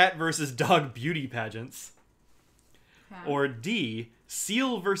 C. Cat versus dog beauty pageants. Okay. Or D.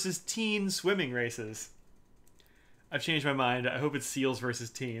 Seal versus teen swimming races. I've changed my mind. I hope it's seals versus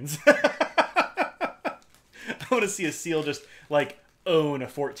teens. I want to see a seal just like own a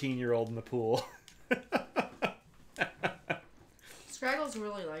 14-year-old in the pool. Scraggles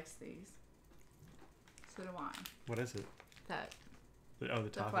really likes these. So do I. What is it? That. Oh, the The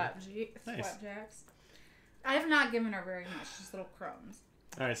toffee. Nice. flapjacks. I have not given her very much, just little crumbs.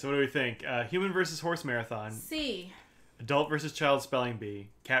 All right, so what do we think? Human versus horse marathon. C. Adult versus child spelling bee.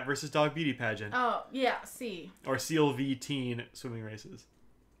 Cat versus dog beauty pageant. Oh, yeah, C. Or seal v teen swimming races.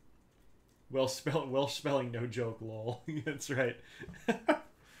 Welsh spelling no joke, lol. That's right.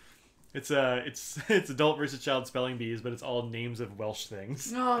 It's adult versus child spelling bees, but it's all names of Welsh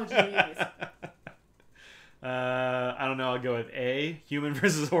things. Oh, jeez. I don't know. I'll go with A. Human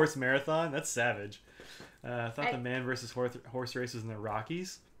versus horse marathon. That's savage. I thought the man versus horse races in the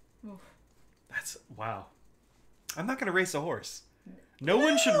Rockies. Oof. That's wow. I'm not gonna race a horse. No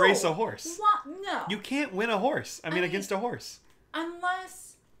one should race a horse. What? No. You can't win a horse. I mean, against a horse.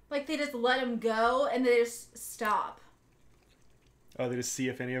 Unless, like, they just let him go and they just stop. Oh, they just see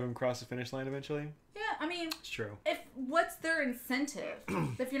if any of them cross the finish line eventually? Yeah, I mean, It's true. what's their incentive?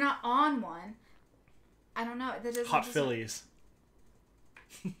 If you're not on one, I don't know. That doesn't Hot just- fillies.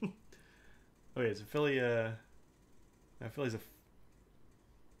 Oh, yeah, is a filly, a filly's a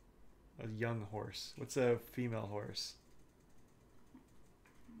young horse. What's a female horse?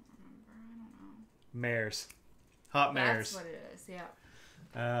 I don't know. Mares. Hot mares. That's what it is,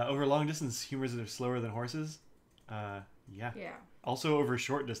 yeah. Over long distance, humans are slower than horses. Yeah. Yeah. Also over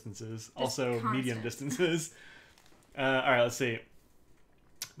short distances. Just also medium constant. distances. All right, let's see.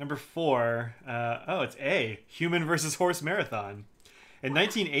 Number 4. It's A. Human versus horse marathon. In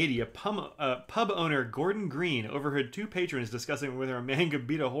 1980, a pub owner, Gordon Green, overheard two patrons discussing whether a man could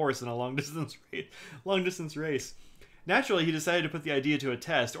beat a horse in a long distance race. Naturally, he decided to put the idea to a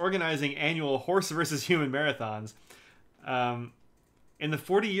test, organizing annual horse versus human marathons. In the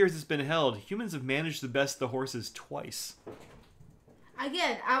 40 years it's been held, humans have managed to best the horses twice.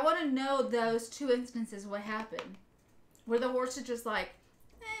 Again, I want to know those two instances what happened. Where the horse is just like,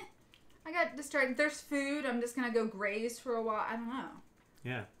 I got distracted. There's food. I'm just going to go graze for a while. I don't know.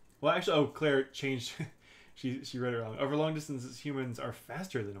 Yeah. Well, actually, Claire changed. she read it wrong. Over long distances, humans are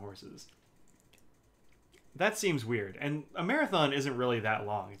faster than horses. That seems weird. And a marathon isn't really that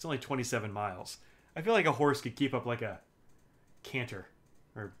long. It's only 27 miles. I feel like a horse could keep up like a canter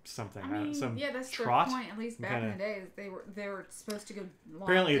or something. I mean, some yeah, that's trot. their point. At least back in the days, they were supposed to go long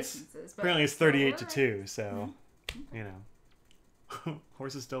Apparently distances. Apparently it's 38 to 2, so, you know.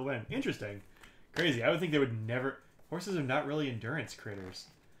 Horses still win. Interesting. Crazy. I would think they would never... Horses are not really endurance critters.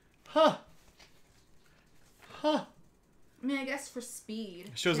 Huh. Huh. I mean, I guess for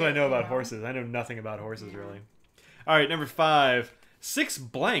speed. Shows what I know about horses. I know nothing about horses, really. All right, number 5. 6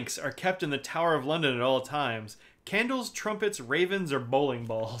 blanks are kept in the Tower of London at all times. Candles, trumpets, ravens, or bowling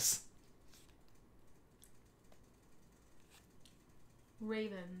balls.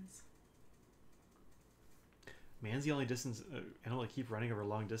 Ravens. Man's the only distance animal to keep running over a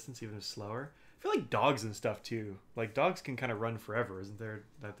long distance, even if slower. I feel like dogs and stuff, too. Like, dogs can kind of run forever. Isn't there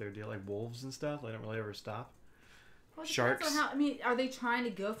that their deal? Like, wolves and stuff, they don't really ever stop. Well, Sharks. I mean, are they trying to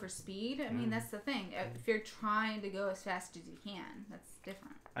go for speed? I mean, that's the thing. If you're trying to go as fast as you can, that's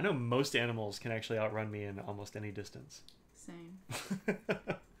different. I know most animals can actually outrun me in almost any distance. Same.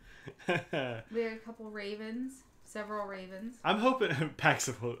 We had a couple ravens. Several ravens. I'm hoping packs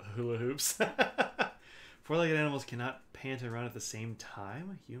of hula hoops. 4-legged animals cannot pant and run at the same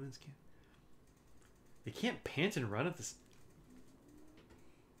time. Humans can. They can't pant and run at the.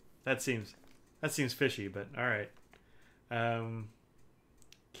 That seems fishy, but all right.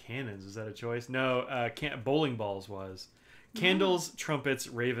 Cannons, was that a choice? No. Bowling balls was. Candles, trumpets,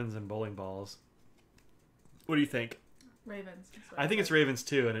 ravens, and bowling balls. What do you think? Ravens. I think it's ravens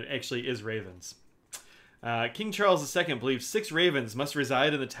too, and it actually is ravens. King Charles II believed 6 ravens must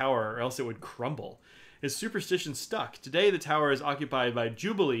reside in the tower or else it would crumble. His superstition stuck. Today the tower is occupied by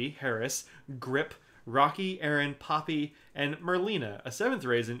Jubilee, Harris, Grip, Rocky, Aaron, Poppy, and Merlina, a 7th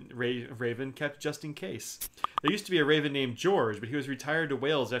raven kept just in case. There used to be a raven named George, but he was retired to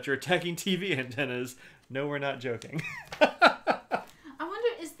Wales after attacking TV antennas. No, we're not joking. I wonder,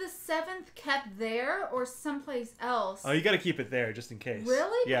 is the 7th kept there or someplace else? Oh, you got to keep it there just in case.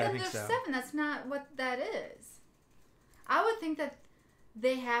 Really? Yeah, but I then think there's so. 7. That's not what that is. I would think that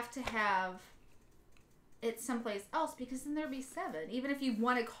they have to have it someplace else because then there'd be 7. Even if you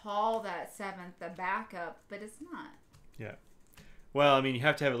want to call that 7th the backup, but it's not. Yeah. Well, I mean, you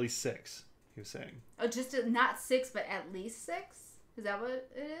have to have at least 6, he was saying. Oh, just not 6, but at least 6? Is that what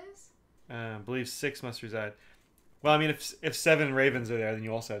it is? I believe 6 must reside. Well, I mean, if 7 ravens are there, then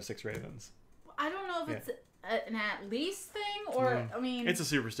you also have 6 ravens. I don't know if it's an at least thing or, I mean... It's a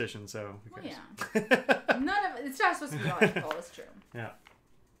superstition, so... Well, yeah. None of it's not supposed to be logical, it's true. Yeah.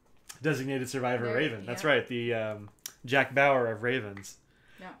 Designated survivor raven. Yeah. That's right, the Jack Bauer of ravens.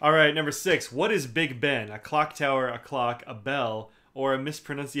 Yeah. All right, number 6. What is Big Ben? A clock tower, a clock, a bell, or a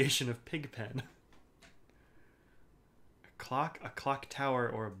mispronunciation of Pigpen? A clock tower,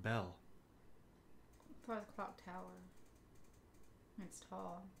 or a bell? I thought it was a clock tower. It's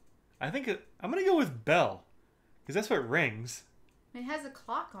tall. I think I'm going to go with bell, because that's what rings. It has a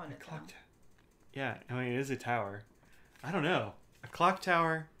clock on it, Clock yeah, I mean, it is a tower. I don't know. A clock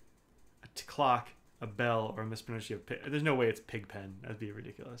tower, a clock, a bell, or a mispronunciation of pig. There's no way it's Pigpen. That'd be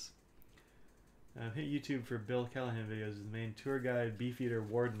ridiculous. Hit YouTube for Bill Callahan videos. He's the main tour guide, beefeater,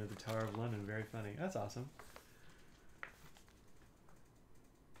 warden of the Tower of London. Very funny. That's awesome.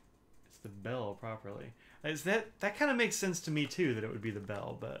 It's the bell properly. That kind of makes sense to me too, that it would be the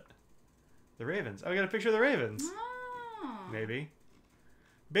bell, but the ravens. Oh, we got a picture of the ravens. Oh. Maybe.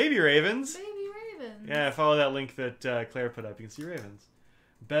 Baby ravens. Baby ravens. Yeah, follow that link that Claire put up. You can see ravens.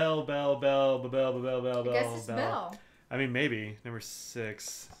 Bell, bell, bell, bell, bell, bell, bell, bell. I guess it's bell. I mean, maybe. Number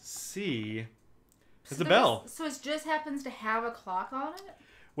 6. C. It's So a bell. So it just happens to have a clock on it?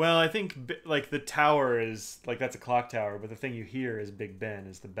 Well, I think like the tower is like that's a clock tower, but the thing you hear is Big Ben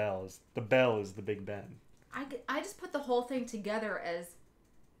is the bell. The bell is the Big Ben. I just put the whole thing together as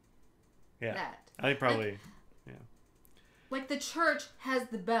that. I think probably. Like the church has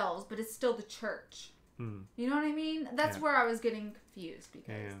the bells, but it's still the church. You know what I mean? That's where I was getting confused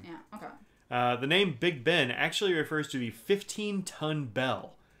because okay. The name Big Ben actually refers to the 15-ton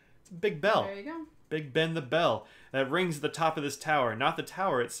bell. It's a big bell. There you go. Big Ben the bell that rings at the top of this tower, not the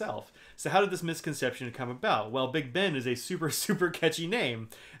tower itself. So how did this misconception come about? Well, Big Ben is a super, super catchy name.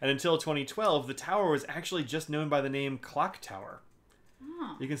 And until 2012, the tower was actually just known by the name Clock Tower.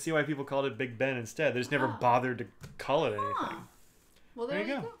 Oh. You can see why people called it Big Ben instead. They just never bothered to call it anything. Well, there you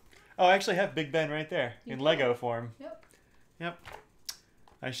go. Oh, I actually have Big Ben right there in Lego form. Yep.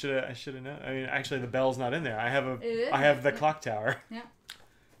 I should have known. I mean, actually, the bell's not in there. I It have the is. clock tower. Yeah.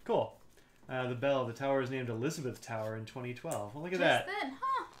 Cool. The tower was named Elizabeth Tower in 2012. Well, look at Just that. then,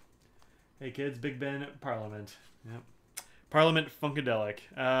 huh? Hey kids, Big Ben Parliament. Yep. Parliament Funkadelic.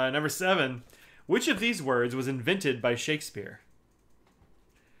 Number 7. Which of these words was invented by Shakespeare?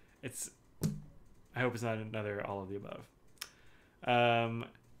 I hope it's not another all of the above.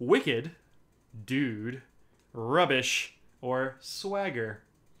 Wicked, dude, rubbish, or swagger.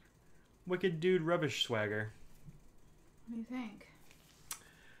 Wicked, dude, rubbish, swagger. What do you think?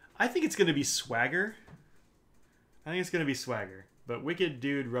 I think it's going to be swagger. I think it's gonna be swagger. But wicked,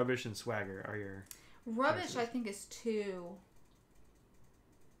 dude, rubbish, and swagger are your Rubbish, choices. I think, is too.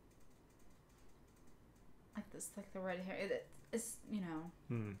 Like this, like the red hair. It's, you know.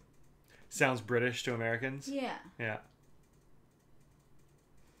 Sounds British to Americans. Yeah. Yeah.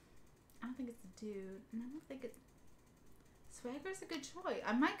 I don't think it's a dude. And I don't think it's. Swagger's a good choice.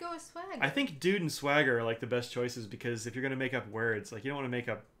 I might go with swagger. I think dude and swagger are like the best choices because if you're gonna make up words, like you don't want to make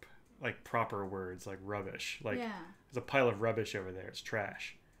up like proper words like rubbish. Like there's a pile of rubbish over there. It's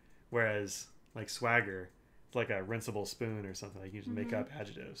trash. Whereas like swagger, it's like a rinsable spoon or something. Like you just make up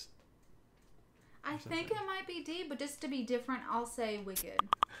adjectives. I think it might be D, but just to be different, I'll say wicked.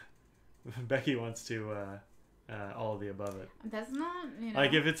 Becky wants to all of the above it. That's not, you know.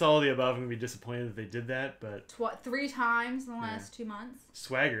 Like if it's all of the above, I'm gonna be disappointed that they did that. But 3 times in the last 2 months.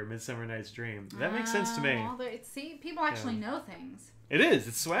 Swagger, Midsummer Night's Dream. That makes sense to me. Well, see, people actually know things. It is.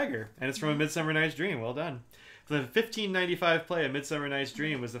 It's swagger, and it's from A Midsummer Night's Dream. Well done. The 1595 play A Midsummer Night's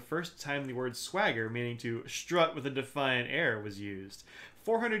Dream was the first time the word swagger, meaning to strut with a defiant air, was used.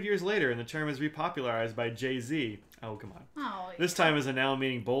 400 years later, and the term is repopularized by Jay-Z. Oh, come on. Oh, yeah. This time is a noun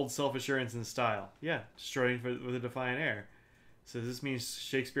meaning bold self-assurance and style. Yeah, strutting with a defiant air. So does this mean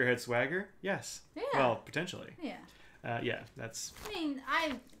Shakespeare had swagger? Yes. Yeah. Well, potentially. Yeah. Yeah, that's... I mean,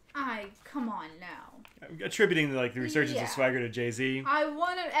 I come on now. Attributing the resurgence of swagger to Jay-Z.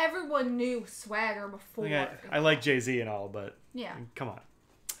 Everyone knew swagger before. I like Jay-Z and all, but... Yeah. Come on.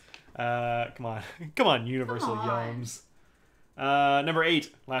 Come on, Universal Yums. Number 8,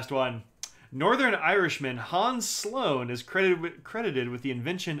 last one. Northern Irishman Hans Sloane is credited with the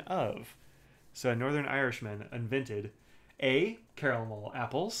invention of. So a Northern Irishman invented A. Caramel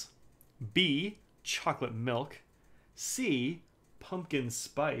apples, B. Chocolate milk, C. Pumpkin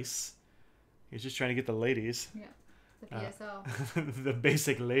spice. He's just trying to get the ladies. Yeah, the PSL. The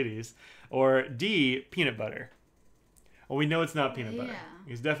basic ladies. Or D. Peanut butter. Well, we know it's not peanut butter.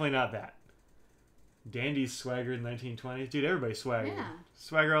 He's definitely not that. Dandy's swagger in the 1920s. Dude, everybody swagger. Yeah.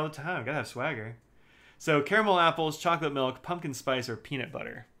 Swagger all the time. Gotta have swagger. So, caramel apples, chocolate milk, pumpkin spice, or peanut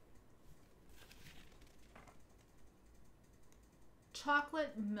butter.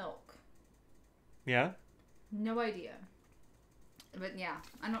 Chocolate milk. Yeah? No idea. But yeah,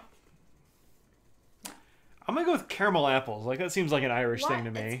 I don't... Yeah. I'm gonna go with caramel apples. Like, that seems like an Irish thing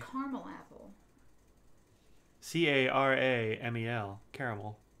to me. It's caramel apple. Caramel.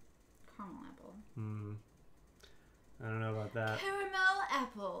 Caramel. Caramel apple. I don't know about that. Caramel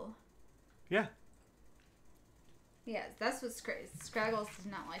apple. Yeah. Yes, that's what Scraggles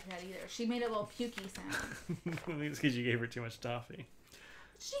did not like that either. She made a little pukey sound. I think it's because you gave her too much toffee.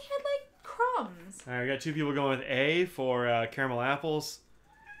 She had like crumbs. Alright, we got 2 people going with A for caramel apples.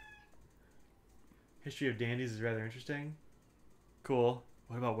 History of dandies is rather interesting. Cool.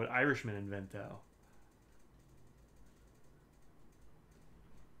 What about what Irishmen invent, though?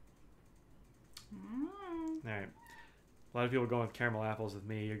 Alright. A lot of people going with caramel apples with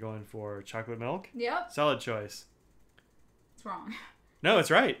me. You're going for chocolate milk? Yep. Solid choice. It's wrong. No,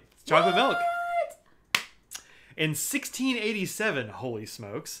 it's right. It's chocolate milk. What? In 1687, holy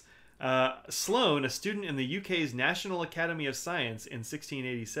smokes, Sloane, a student in the UK's National Academy of Science in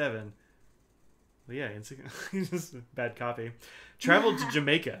 1687, well, yeah, bad copy, traveled to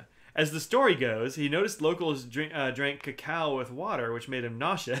Jamaica. As the story goes, he noticed locals drank cacao with water, which made him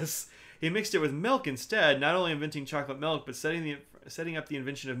nauseous. He mixed it with milk instead, not only inventing chocolate milk, but setting up the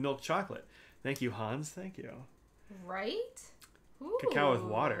invention of milk chocolate. Thank you, Hans. Thank you. Right? Ooh. Cacao with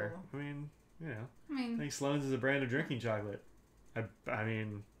water. I mean, you know. I think Sloane's is a brand of drinking chocolate. I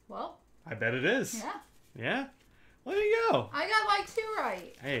mean... Well. I bet it is. Yeah. Yeah? Well, there you go. I got like 2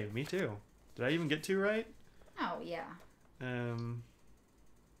 right. Hey, me too. Did I even get 2 right? Oh, yeah. I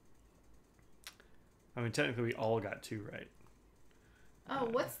mean, technically we all got 2 right. Oh,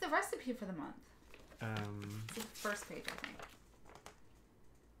 what's the recipe for the month? It's the first page, I think.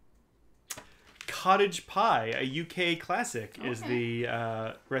 Cottage pie, a UK classic, is the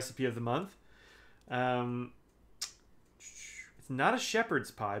recipe of the month. It's not a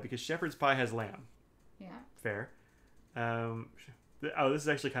shepherd's pie because shepherd's pie has lamb. Yeah. Fair. This is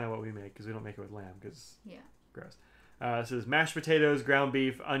actually kind of what we make because we don't make it with lamb because gross. This is mashed potatoes, ground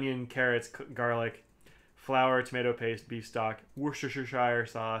beef, onion, carrots, garlic, flour, tomato paste, beef stock, Worcestershire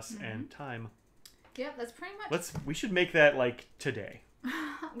sauce, and thyme. Yep, that's pretty much. We should make that like today.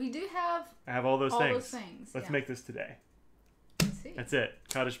 We do have. I have all those things. Let's yeah. make this today. Let's see. That's it.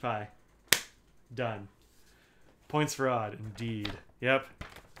 Cottage pie. Done. Points for odd, indeed. Yep.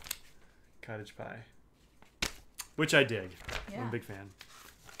 Cottage pie. Which I dig. Yeah. I'm a big fan.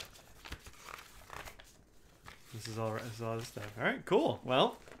 This is all this stuff. All right, cool.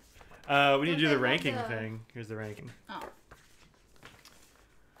 Well, We need to do Don't the they ranking have the- thing. Here's the ranking. Oh,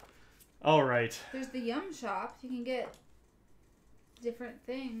 All right. there's the Yum Shop. You can get different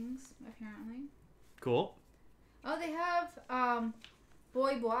things apparently. Cool. Oh, they have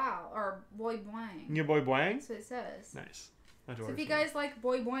Boy Wow or Boy Boing. Your boy Boing? That's what it says. Nice. So if you guys like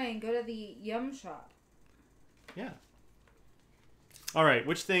Boy Boing, go to the Yum Shop. Yeah. All right.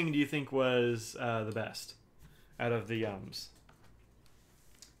 Which thing do you think was the best out of the Yums?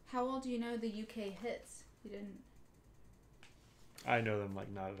 How well do you know the UK hits? You didn't. I know them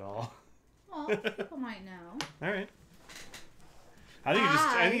like not at all. Well, people might know. All right. I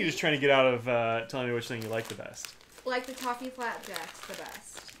think you're just trying to get out of telling me which thing you like the best. Like the toffee flapjacks the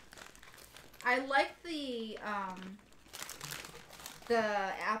best. I like the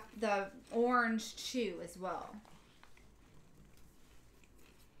orange chew as well.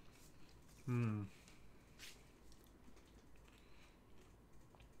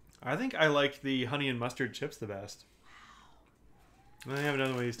 I think I liked the honey and mustard chips the best. Wow. I haven't done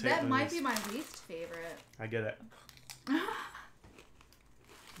one of these. That might be my least favorite. I get it.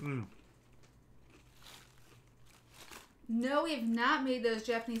 No, we have not made those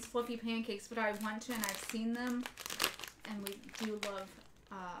Japanese fluffy pancakes, but I want to, and I've seen them, and we do love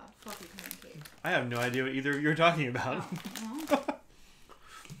fluffy pancakes. I have no idea what either of you are talking about. Oh, well.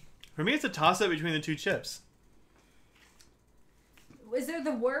 For me, it's a toss-up between the two chips. Is there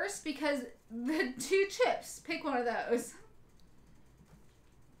the worst? Because the two chips. Pick one of those.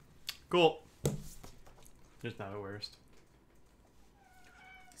 Cool. Just not the worst.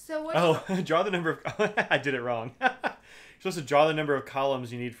 So what? Oh, draw the number of... I did it wrong. You're supposed to draw the number of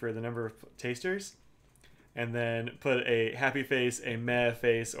columns you need for the number of tasters. And then put a happy face, a meh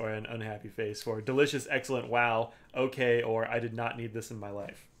face, or an unhappy face for delicious, excellent, wow, okay, or I did not need this in my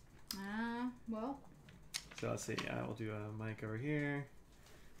life. Well. So let's see. We'll do a Mike over here.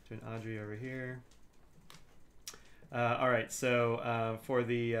 Do an Audrey over here. All right. So for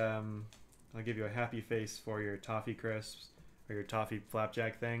the, I'll give you a happy face for your toffee crisps or your toffee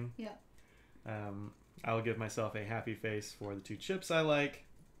flapjack thing. Yeah. I'll give myself a happy face for the two chips I like.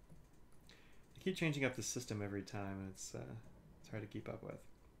 I keep changing up the system every time, and it's hard to keep up with.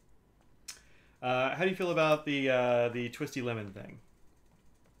 How do you feel about the twisty lemon thing?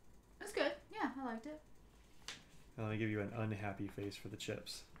 That's good. Yeah, I liked it. Let me give you an unhappy face for the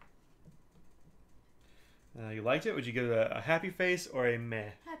chips. You liked it? Would you give it a happy face or a meh?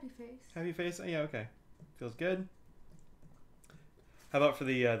 Happy face. Happy face? Oh, yeah, okay. Feels good. How about for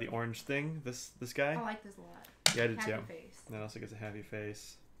the orange thing? This guy? I like this a lot. Yeah, I did happy too. Face. That also gets a happy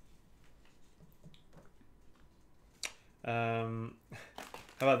face. How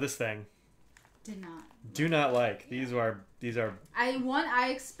about this thing? Did not. Do not like. Yeah. These are. I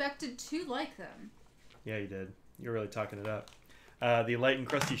expected to like them. Yeah, you did. You're really talking it up. The light and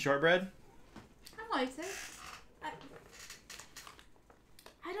crusty shortbread. I liked it.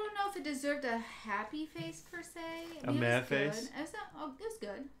 I don't know if it deserved a happy face per se. A meh face? It was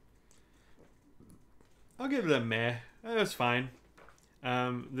good. I'll give it a meh. It was fine.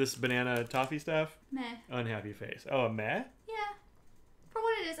 This banana toffee stuff. Meh. Unhappy face. Oh, a meh? Yeah. For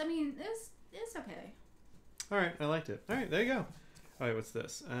what it is, I mean, it's okay. All right, I liked it. All right, there you go. All right, what's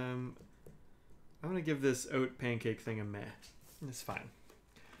this? I'm going to give this oat pancake thing a meh. It's fine.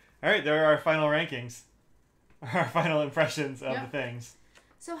 All right, there are our final rankings. Our final impressions of the things.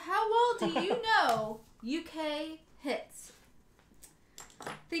 So how well do you know UK hits?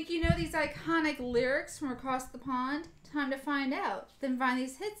 Think you know these iconic lyrics from across the pond? Time to find out. Then find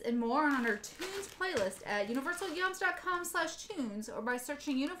these hits and more on our Tunes playlist at universalyums.com/tunes or by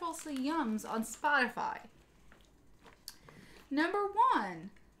searching Universal Yums on Spotify. Number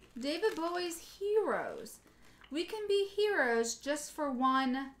 1, David Bowie's Heroes. We can be heroes just for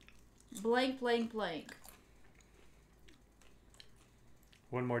one blank, blank, blank.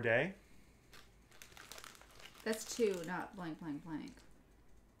 One more day? That's 2, not blank, blank, blank.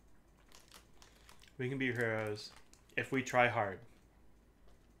 We can be heroes if we try hard.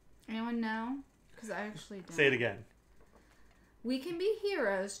 Anyone know? Because I actually don't. Say it again. We can be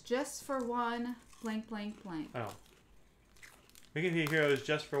heroes just for one blank, blank, blank. Oh. We can be heroes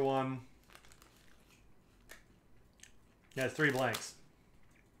just for one. Yeah, it's 3 blanks.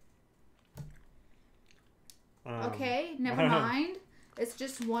 Okay, never mind. It's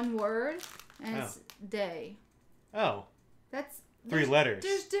just one word, and it's day. Oh. That's 3 letters.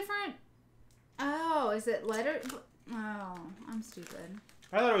 There's different. Oh, is it letter? Oh, I'm stupid.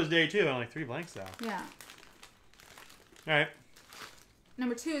 I thought it was day 2, only 3 blanks though. Yeah. All right.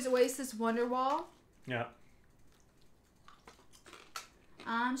 Number 2 is Oasis Wonderwall. Yeah.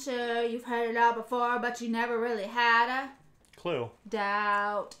 I'm sure you've heard it all before, but you never really had a Clue.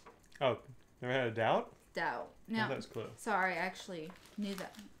 doubt. Oh, never had a doubt? Doubt. I No. thought that was Clue. Sorry, I actually knew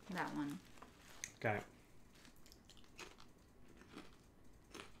that one. Got it.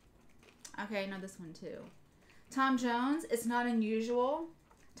 Okay, I know this one too. Tom Jones, it's not unusual.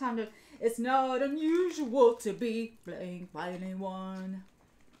 Tom Jones, it's not unusual to be blamed by anyone.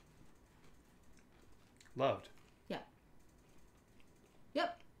 Loved.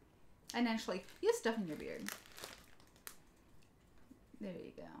 Yep. And actually, you have stuff in your beard. There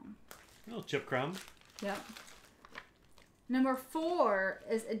you go. A little chip crumb. Yep. Number 4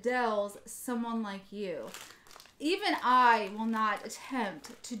 is Adele's Someone Like You. Even I will not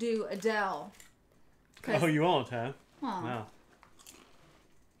attempt to do Adele. Oh, you won't, huh? Well, Wow.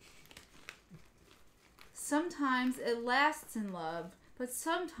 sometimes it lasts in love, but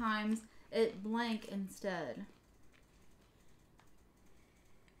sometimes it blank instead.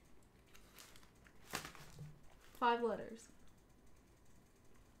 Five letters.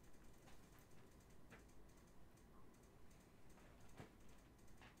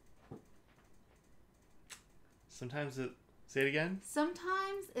 Sometimes it... Say it again?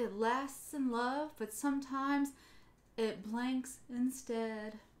 Sometimes it lasts in love, but sometimes it blanks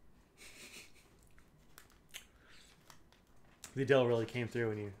instead. The Adele really came through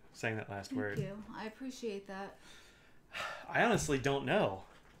when you sang that last word. Thank you. I appreciate that. I honestly don't know,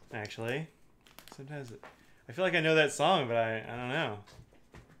 actually. Sometimes I feel like I know that song, but I don't know.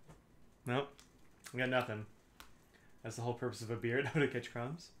 Nope. I got nothing. That's the whole purpose of a beard, to catch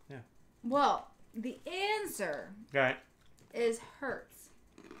crumbs. Yeah. Well, the answer All right. is Hurts.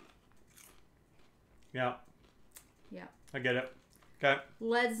 Yeah. Yeah. I get it. Okay.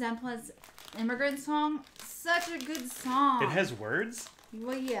 Led Zeppelin's Immigrant Song. Such a good song. It has words?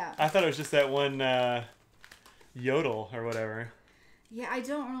 Well, yeah. I thought it was just that one yodel or whatever. Yeah, I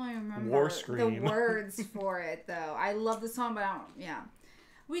don't really remember War the Scream. words for it, though. I love the song, but I don't, yeah.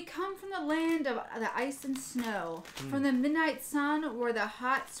 We come from the land of the ice and snow, from the midnight sun where the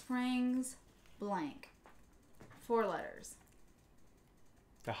hot springs blank. 4 letters.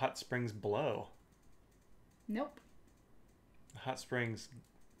 The hot springs blow. Nope. The hot springs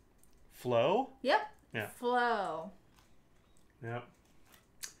flow? Yep. Yeah. Flow. Yep.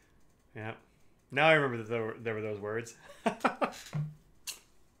 Yep. Now I remember that there were those words. All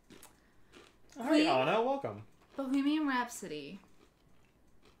right, Anna, welcome. Bohemian Rhapsody.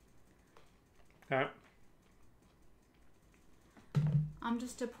 All right. I'm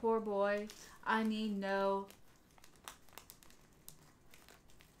just a poor boy. I need no.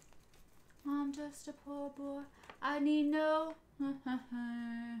 I'm just a poor boy. I need no.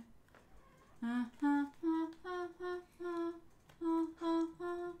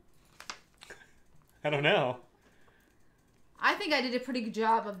 I don't know. I think I did a pretty good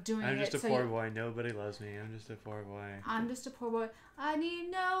job of doing it. I'm just a so poor boy. Nobody loves me. I'm just a poor boy. I'm just a poor boy. I need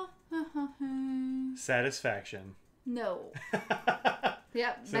no. Satisfaction. No.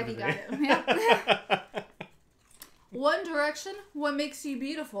 Yep, Becky Sympathy. got it. Yep. One Direction, What Makes You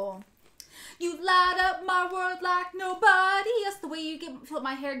Beautiful. You light up my world like nobody else. The way you feel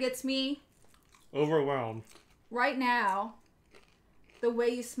my hair gets me Overwhelmed. right now. The way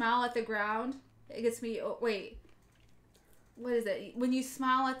you smile at the ground, it gets me. Oh, wait. What is it? When you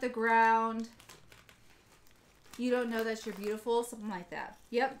smile at the ground, you don't know that you're beautiful. Something like that.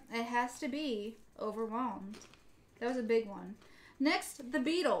 Yep, it has to be Overwhelmed. That was a big one. Next, the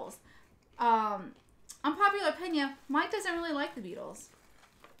Beatles. Unpopular opinion, Mike doesn't really like the Beatles.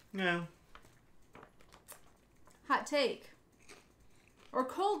 Yeah. Hot take. Or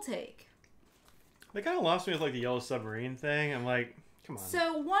cold take. They kind of lost me with like the Yellow Submarine thing. I'm like, come on.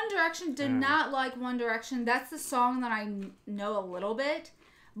 So One Direction did not like One Direction. That's the song that I know a little bit.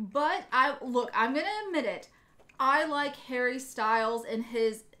 But I'm going to admit it. I like Harry Styles and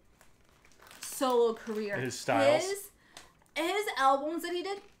his solo career. His styles. His albums that he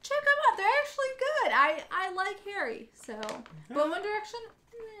did, check them out. They're actually good. I like Harry. So, but One Direction,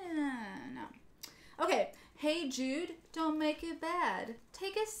 no. Okay, Hey Jude, don't make it bad.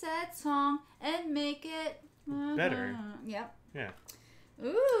 Take a sad song and make it better. Yep. Yeah.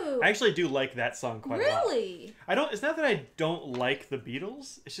 Ooh. I actually do like that song quite a lot. Really? I don't. It's not that I don't like the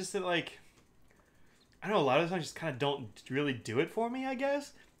Beatles. It's just that like, I don't know. A lot of songs just kind of don't really do it for me. I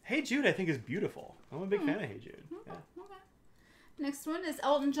guess. Hey Jude, I think is beautiful. I'm a big fan of Hey Jude. Yeah. Okay. Next one is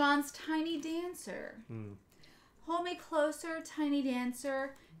Elton John's Tiny Dancer. Hold me closer, Tiny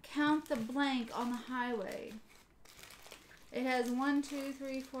Dancer. Count the blank on the highway. It has 1, 2,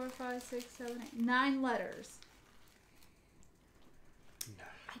 3, 4, 5, 6, 7, 8, 9 letters.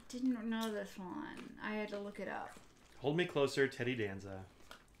 I didn't know this one. I had to look it up. Hold Me Closer, Teddy Danza.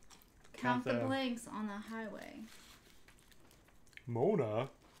 Count the blanks on the highway. Mona.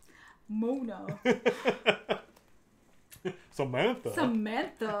 Mona. Samantha.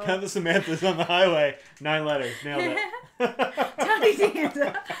 Samantha. Count the Samanthas on the highway. 9 letters. Nailed it. Tony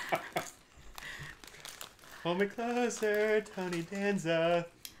Danza. Hold me closer, Tony Danza.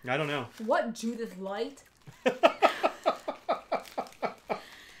 I don't know. What Judith Light? The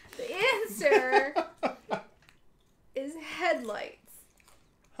answer is headlights.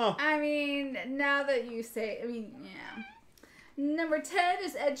 Huh. I mean, now that you say, yeah. Number 10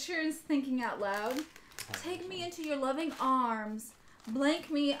 is Ed Sheeran's Thinking Out Loud. Take me into your loving arms. Blank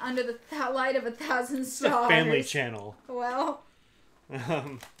me under the light of 1,000 It's stars. a family channel. Well,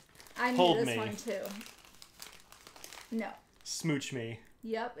 I knew Hold this me. one too. No. Smooch me.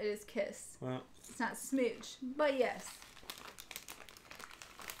 Yep, it is Kiss. Well, It's not Smooch, but yes.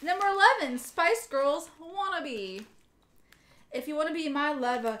 Number 11, Spice Girls Wannabe. If you want to be my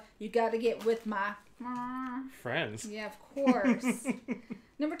lover, you got to get with my... friends. Yeah, of course.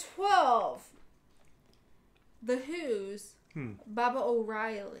 Number 12, The Who's Baba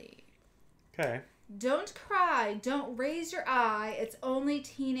O'Reilly. Okay. Don't cry, don't raise your eye, it's only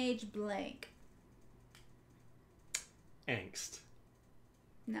teenage blank. Angst.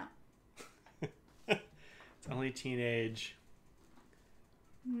 No. It's only teenage.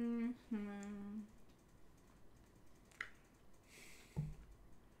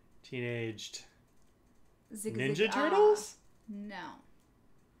 Teenaged. Zig Ninja Zig Ah. Turtles? No.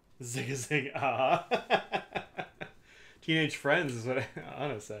 Zig Zig Ah. Teenage Friends is what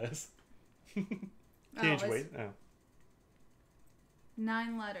Anna says. Teenage it's Wait. Oh.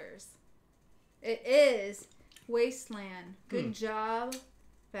 9 letters. It is Wasteland. Good job,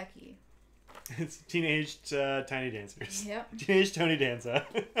 Becky. It's Teenage Tiny Dancers. Yep. Teenage Tony Danza.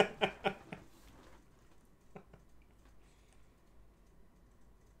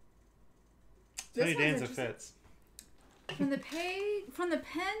 Tony one's Danza interesting. fits. From the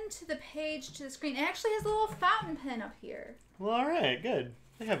pen to the page to the screen. It actually has a little fountain pen up here. Well, all right, good.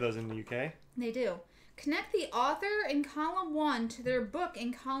 They have those in the UK. They do. Connect the author in column 1 to their book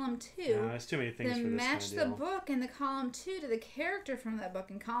in column 2. No, there's too many things for Then this match kind the of deal. book in the column 2 to the character from that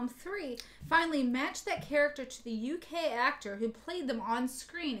book in column 3. Finally, match that character to the UK actor who played them on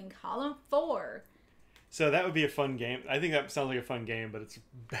screen in column 4. So that would be a fun game. I think that sounds like a fun game, but it's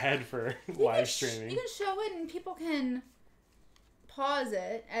bad for live streaming. You can show it and people can pause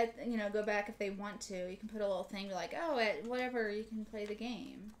it go back if they want to. You can put a little thing like, oh, at whatever you can play the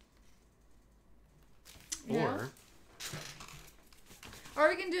game. You know? Or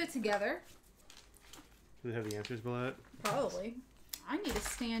we can do it together. Do they have the answers below it? Probably. I need to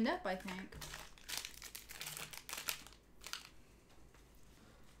stand up, I think.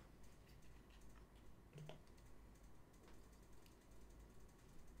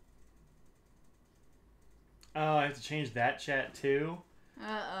 Oh, I have to change that chat too?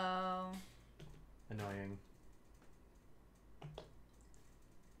 Uh-oh. Annoying.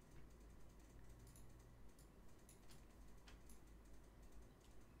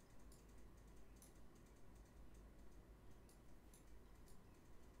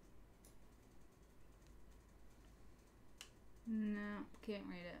 No, can't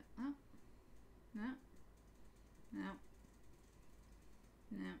read it. Oh. No. No.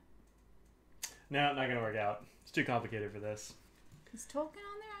 No. No, not gonna work out. It's too complicated for this. Is Tolkien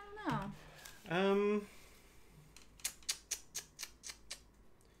on there? I don't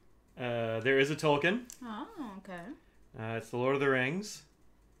know. There is a Tolkien. Oh, okay. It's The Lord of the Rings.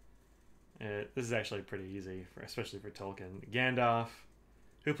 This is actually pretty easy, especially for Tolkien. Gandalf.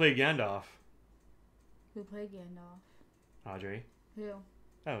 Who played Gandalf? Who played Gandalf? Audrey. Who?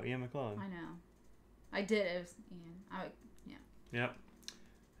 Oh, Ian McClellan. I know. I did. It was Ian. Yep.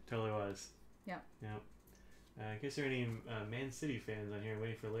 Totally was. Yep. Yep. In case there are any Man City fans on here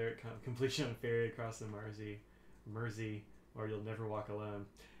waiting for lyric completion on Ferry Across the Mersey, or You'll Never Walk Alone.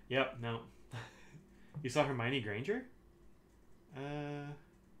 Yep, no. You saw Hermione Granger?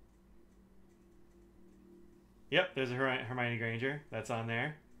 Yep, there's a Hermione Granger. That's on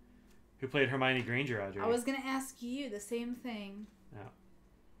there. Who played Hermione Granger, Audrey? I was going to ask you the same thing. Oh.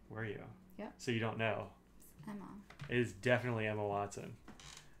 Were you? Yep. So you don't know? Emma. It is definitely Emma Watson.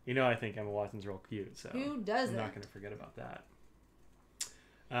 You know I think Emma Watson's real cute, so Who doesn't? I'm not going to forget about that.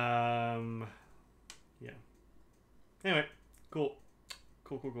 Yeah. Anyway, cool.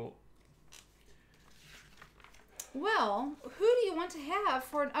 Well, who do you want to have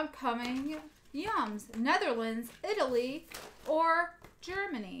for an upcoming Yums? Netherlands, Italy, or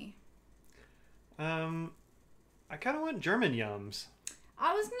Germany? I kind of want German Yums.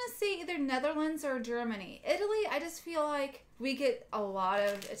 I was going to say either Netherlands or Germany. Italy, I just feel like we get a lot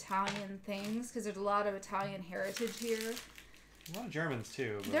of Italian things because there's a lot of Italian heritage here. A lot of Germans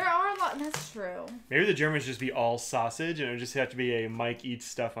too. But There are a lot. That's true. maybe the Germans just be all sausage, and it would just have to be a Mike eats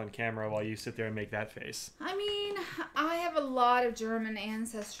stuff on camera while you sit there and make that face. I mean, I have a lot of German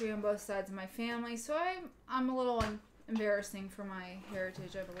ancestry on both sides of my family, so I'm a little embarrassing for my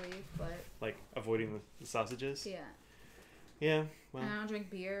heritage, I believe. But Like avoiding the sausages. yeah, Yeah. Well, and I don't drink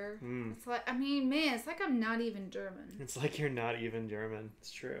beer. Mm. It's like, I mean, man, it's like I'm not even German. it's like you're not even German.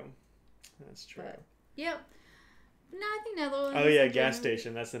 It's true. That's true. But, yep. No, I think Netherlands. Oh yeah, and gas Germany.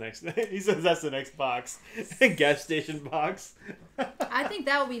 station. That's the next. He says that's the next box. Gas station box. I think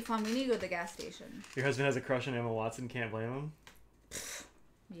that would be fun. We need to go to the gas station. Your husband has a crush on Emma Watson. Can't blame him.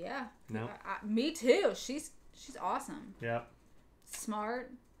 Yeah. No. Me too. She's awesome. Yeah.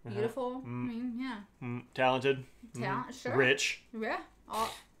 Smart. Uh-huh. Beautiful. I mean, yeah. Talented. Talent. Sure. Rich. Yeah.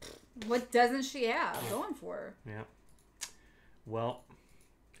 What doesn't she have going for her? Yeah. Well.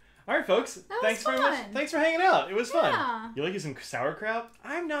 All right, folks. That was Thanks very much. fun. Thanks for hanging out. It was Yeah. fun. You like you some sauerkraut?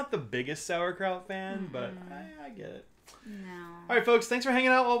 I'm not the biggest sauerkraut fan, but I get it. No. All right, folks. Thanks for hanging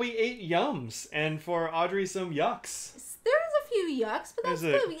out while we ate yums, and for Audrey some yucks. There's a few yucks, but that's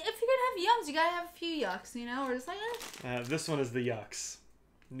There's good. If you're gonna have yums, you gotta have a few yucks, you know? Or just like, This one is the yucks.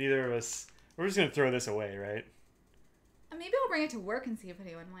 Neither of us. We're just gonna throw this away, right? maybe I'll bring it to work and see if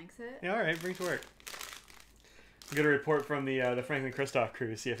anyone likes it. Yeah. All right. Bring it to work. We'll get a report from the Franklin Christoph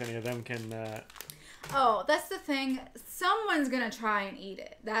crew. See if any of them can. Oh, that's the thing. Someone's gonna try and eat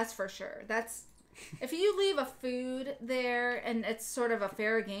it. That's for sure. That's if you leave a food there and it's sort of a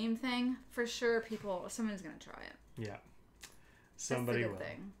fair game thing, for sure someone's gonna try it. Yeah. Somebody That's will. the good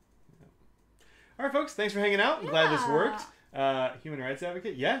thing. All right, folks. Thanks for hanging out. I'm glad this Yeah. worked. Human rights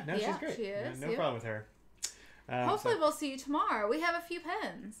advocate. Yeah. No, she's Yeah, great. she is, No yep. problem with her. Hopefully we'll see you tomorrow. We have a few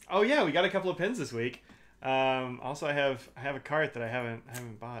pens. Oh yeah, we got a couple of pins this week. Also, I have a cart that I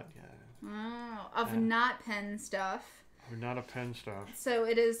haven't bought yet. Oh, of not pen stuff. We're not a pen stuff. So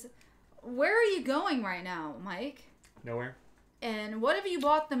it is. Where are you going right now, Mike? Nowhere. And what have you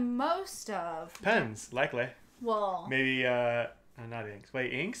bought the most of? Pens, likely. Well, Maybe not inks.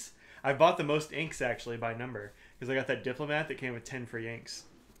 Wait, inks? I bought the most inks actually by number because I got that diplomat that came with 10 free inks.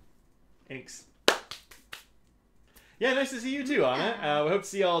 Inks. Yeah, nice to see you too, Anna. We hope to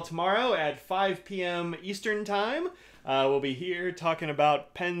see y'all tomorrow at 5 p.m. Eastern time. We'll be here talking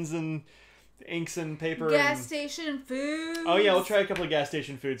about pens and inks and paper. gas station food. Oh yeah, we'll try a couple of gas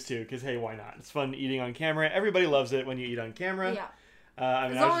station foods too, because hey, why not? It's fun eating on camera. Everybody loves it when you eat on camera. Yeah. I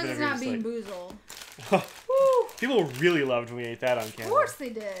mean, As I long was as it's gonna not be being just boozled. like, Woo. people really loved when we ate that on Of camera. course they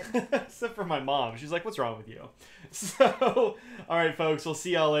did. Except for my mom. She's like, what's wrong with you? So, all right, folks, we'll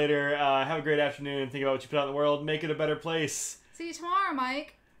see y'all later. Have a great afternoon. Think about what you put out in the world. Make it a better place. See you tomorrow,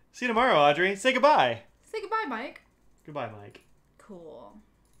 Mike. See you tomorrow, Audrey. Say goodbye. Say goodbye, Mike. Goodbye, Mike. Cool.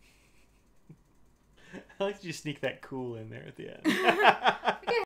 I like that you sneak that cool in there at the end.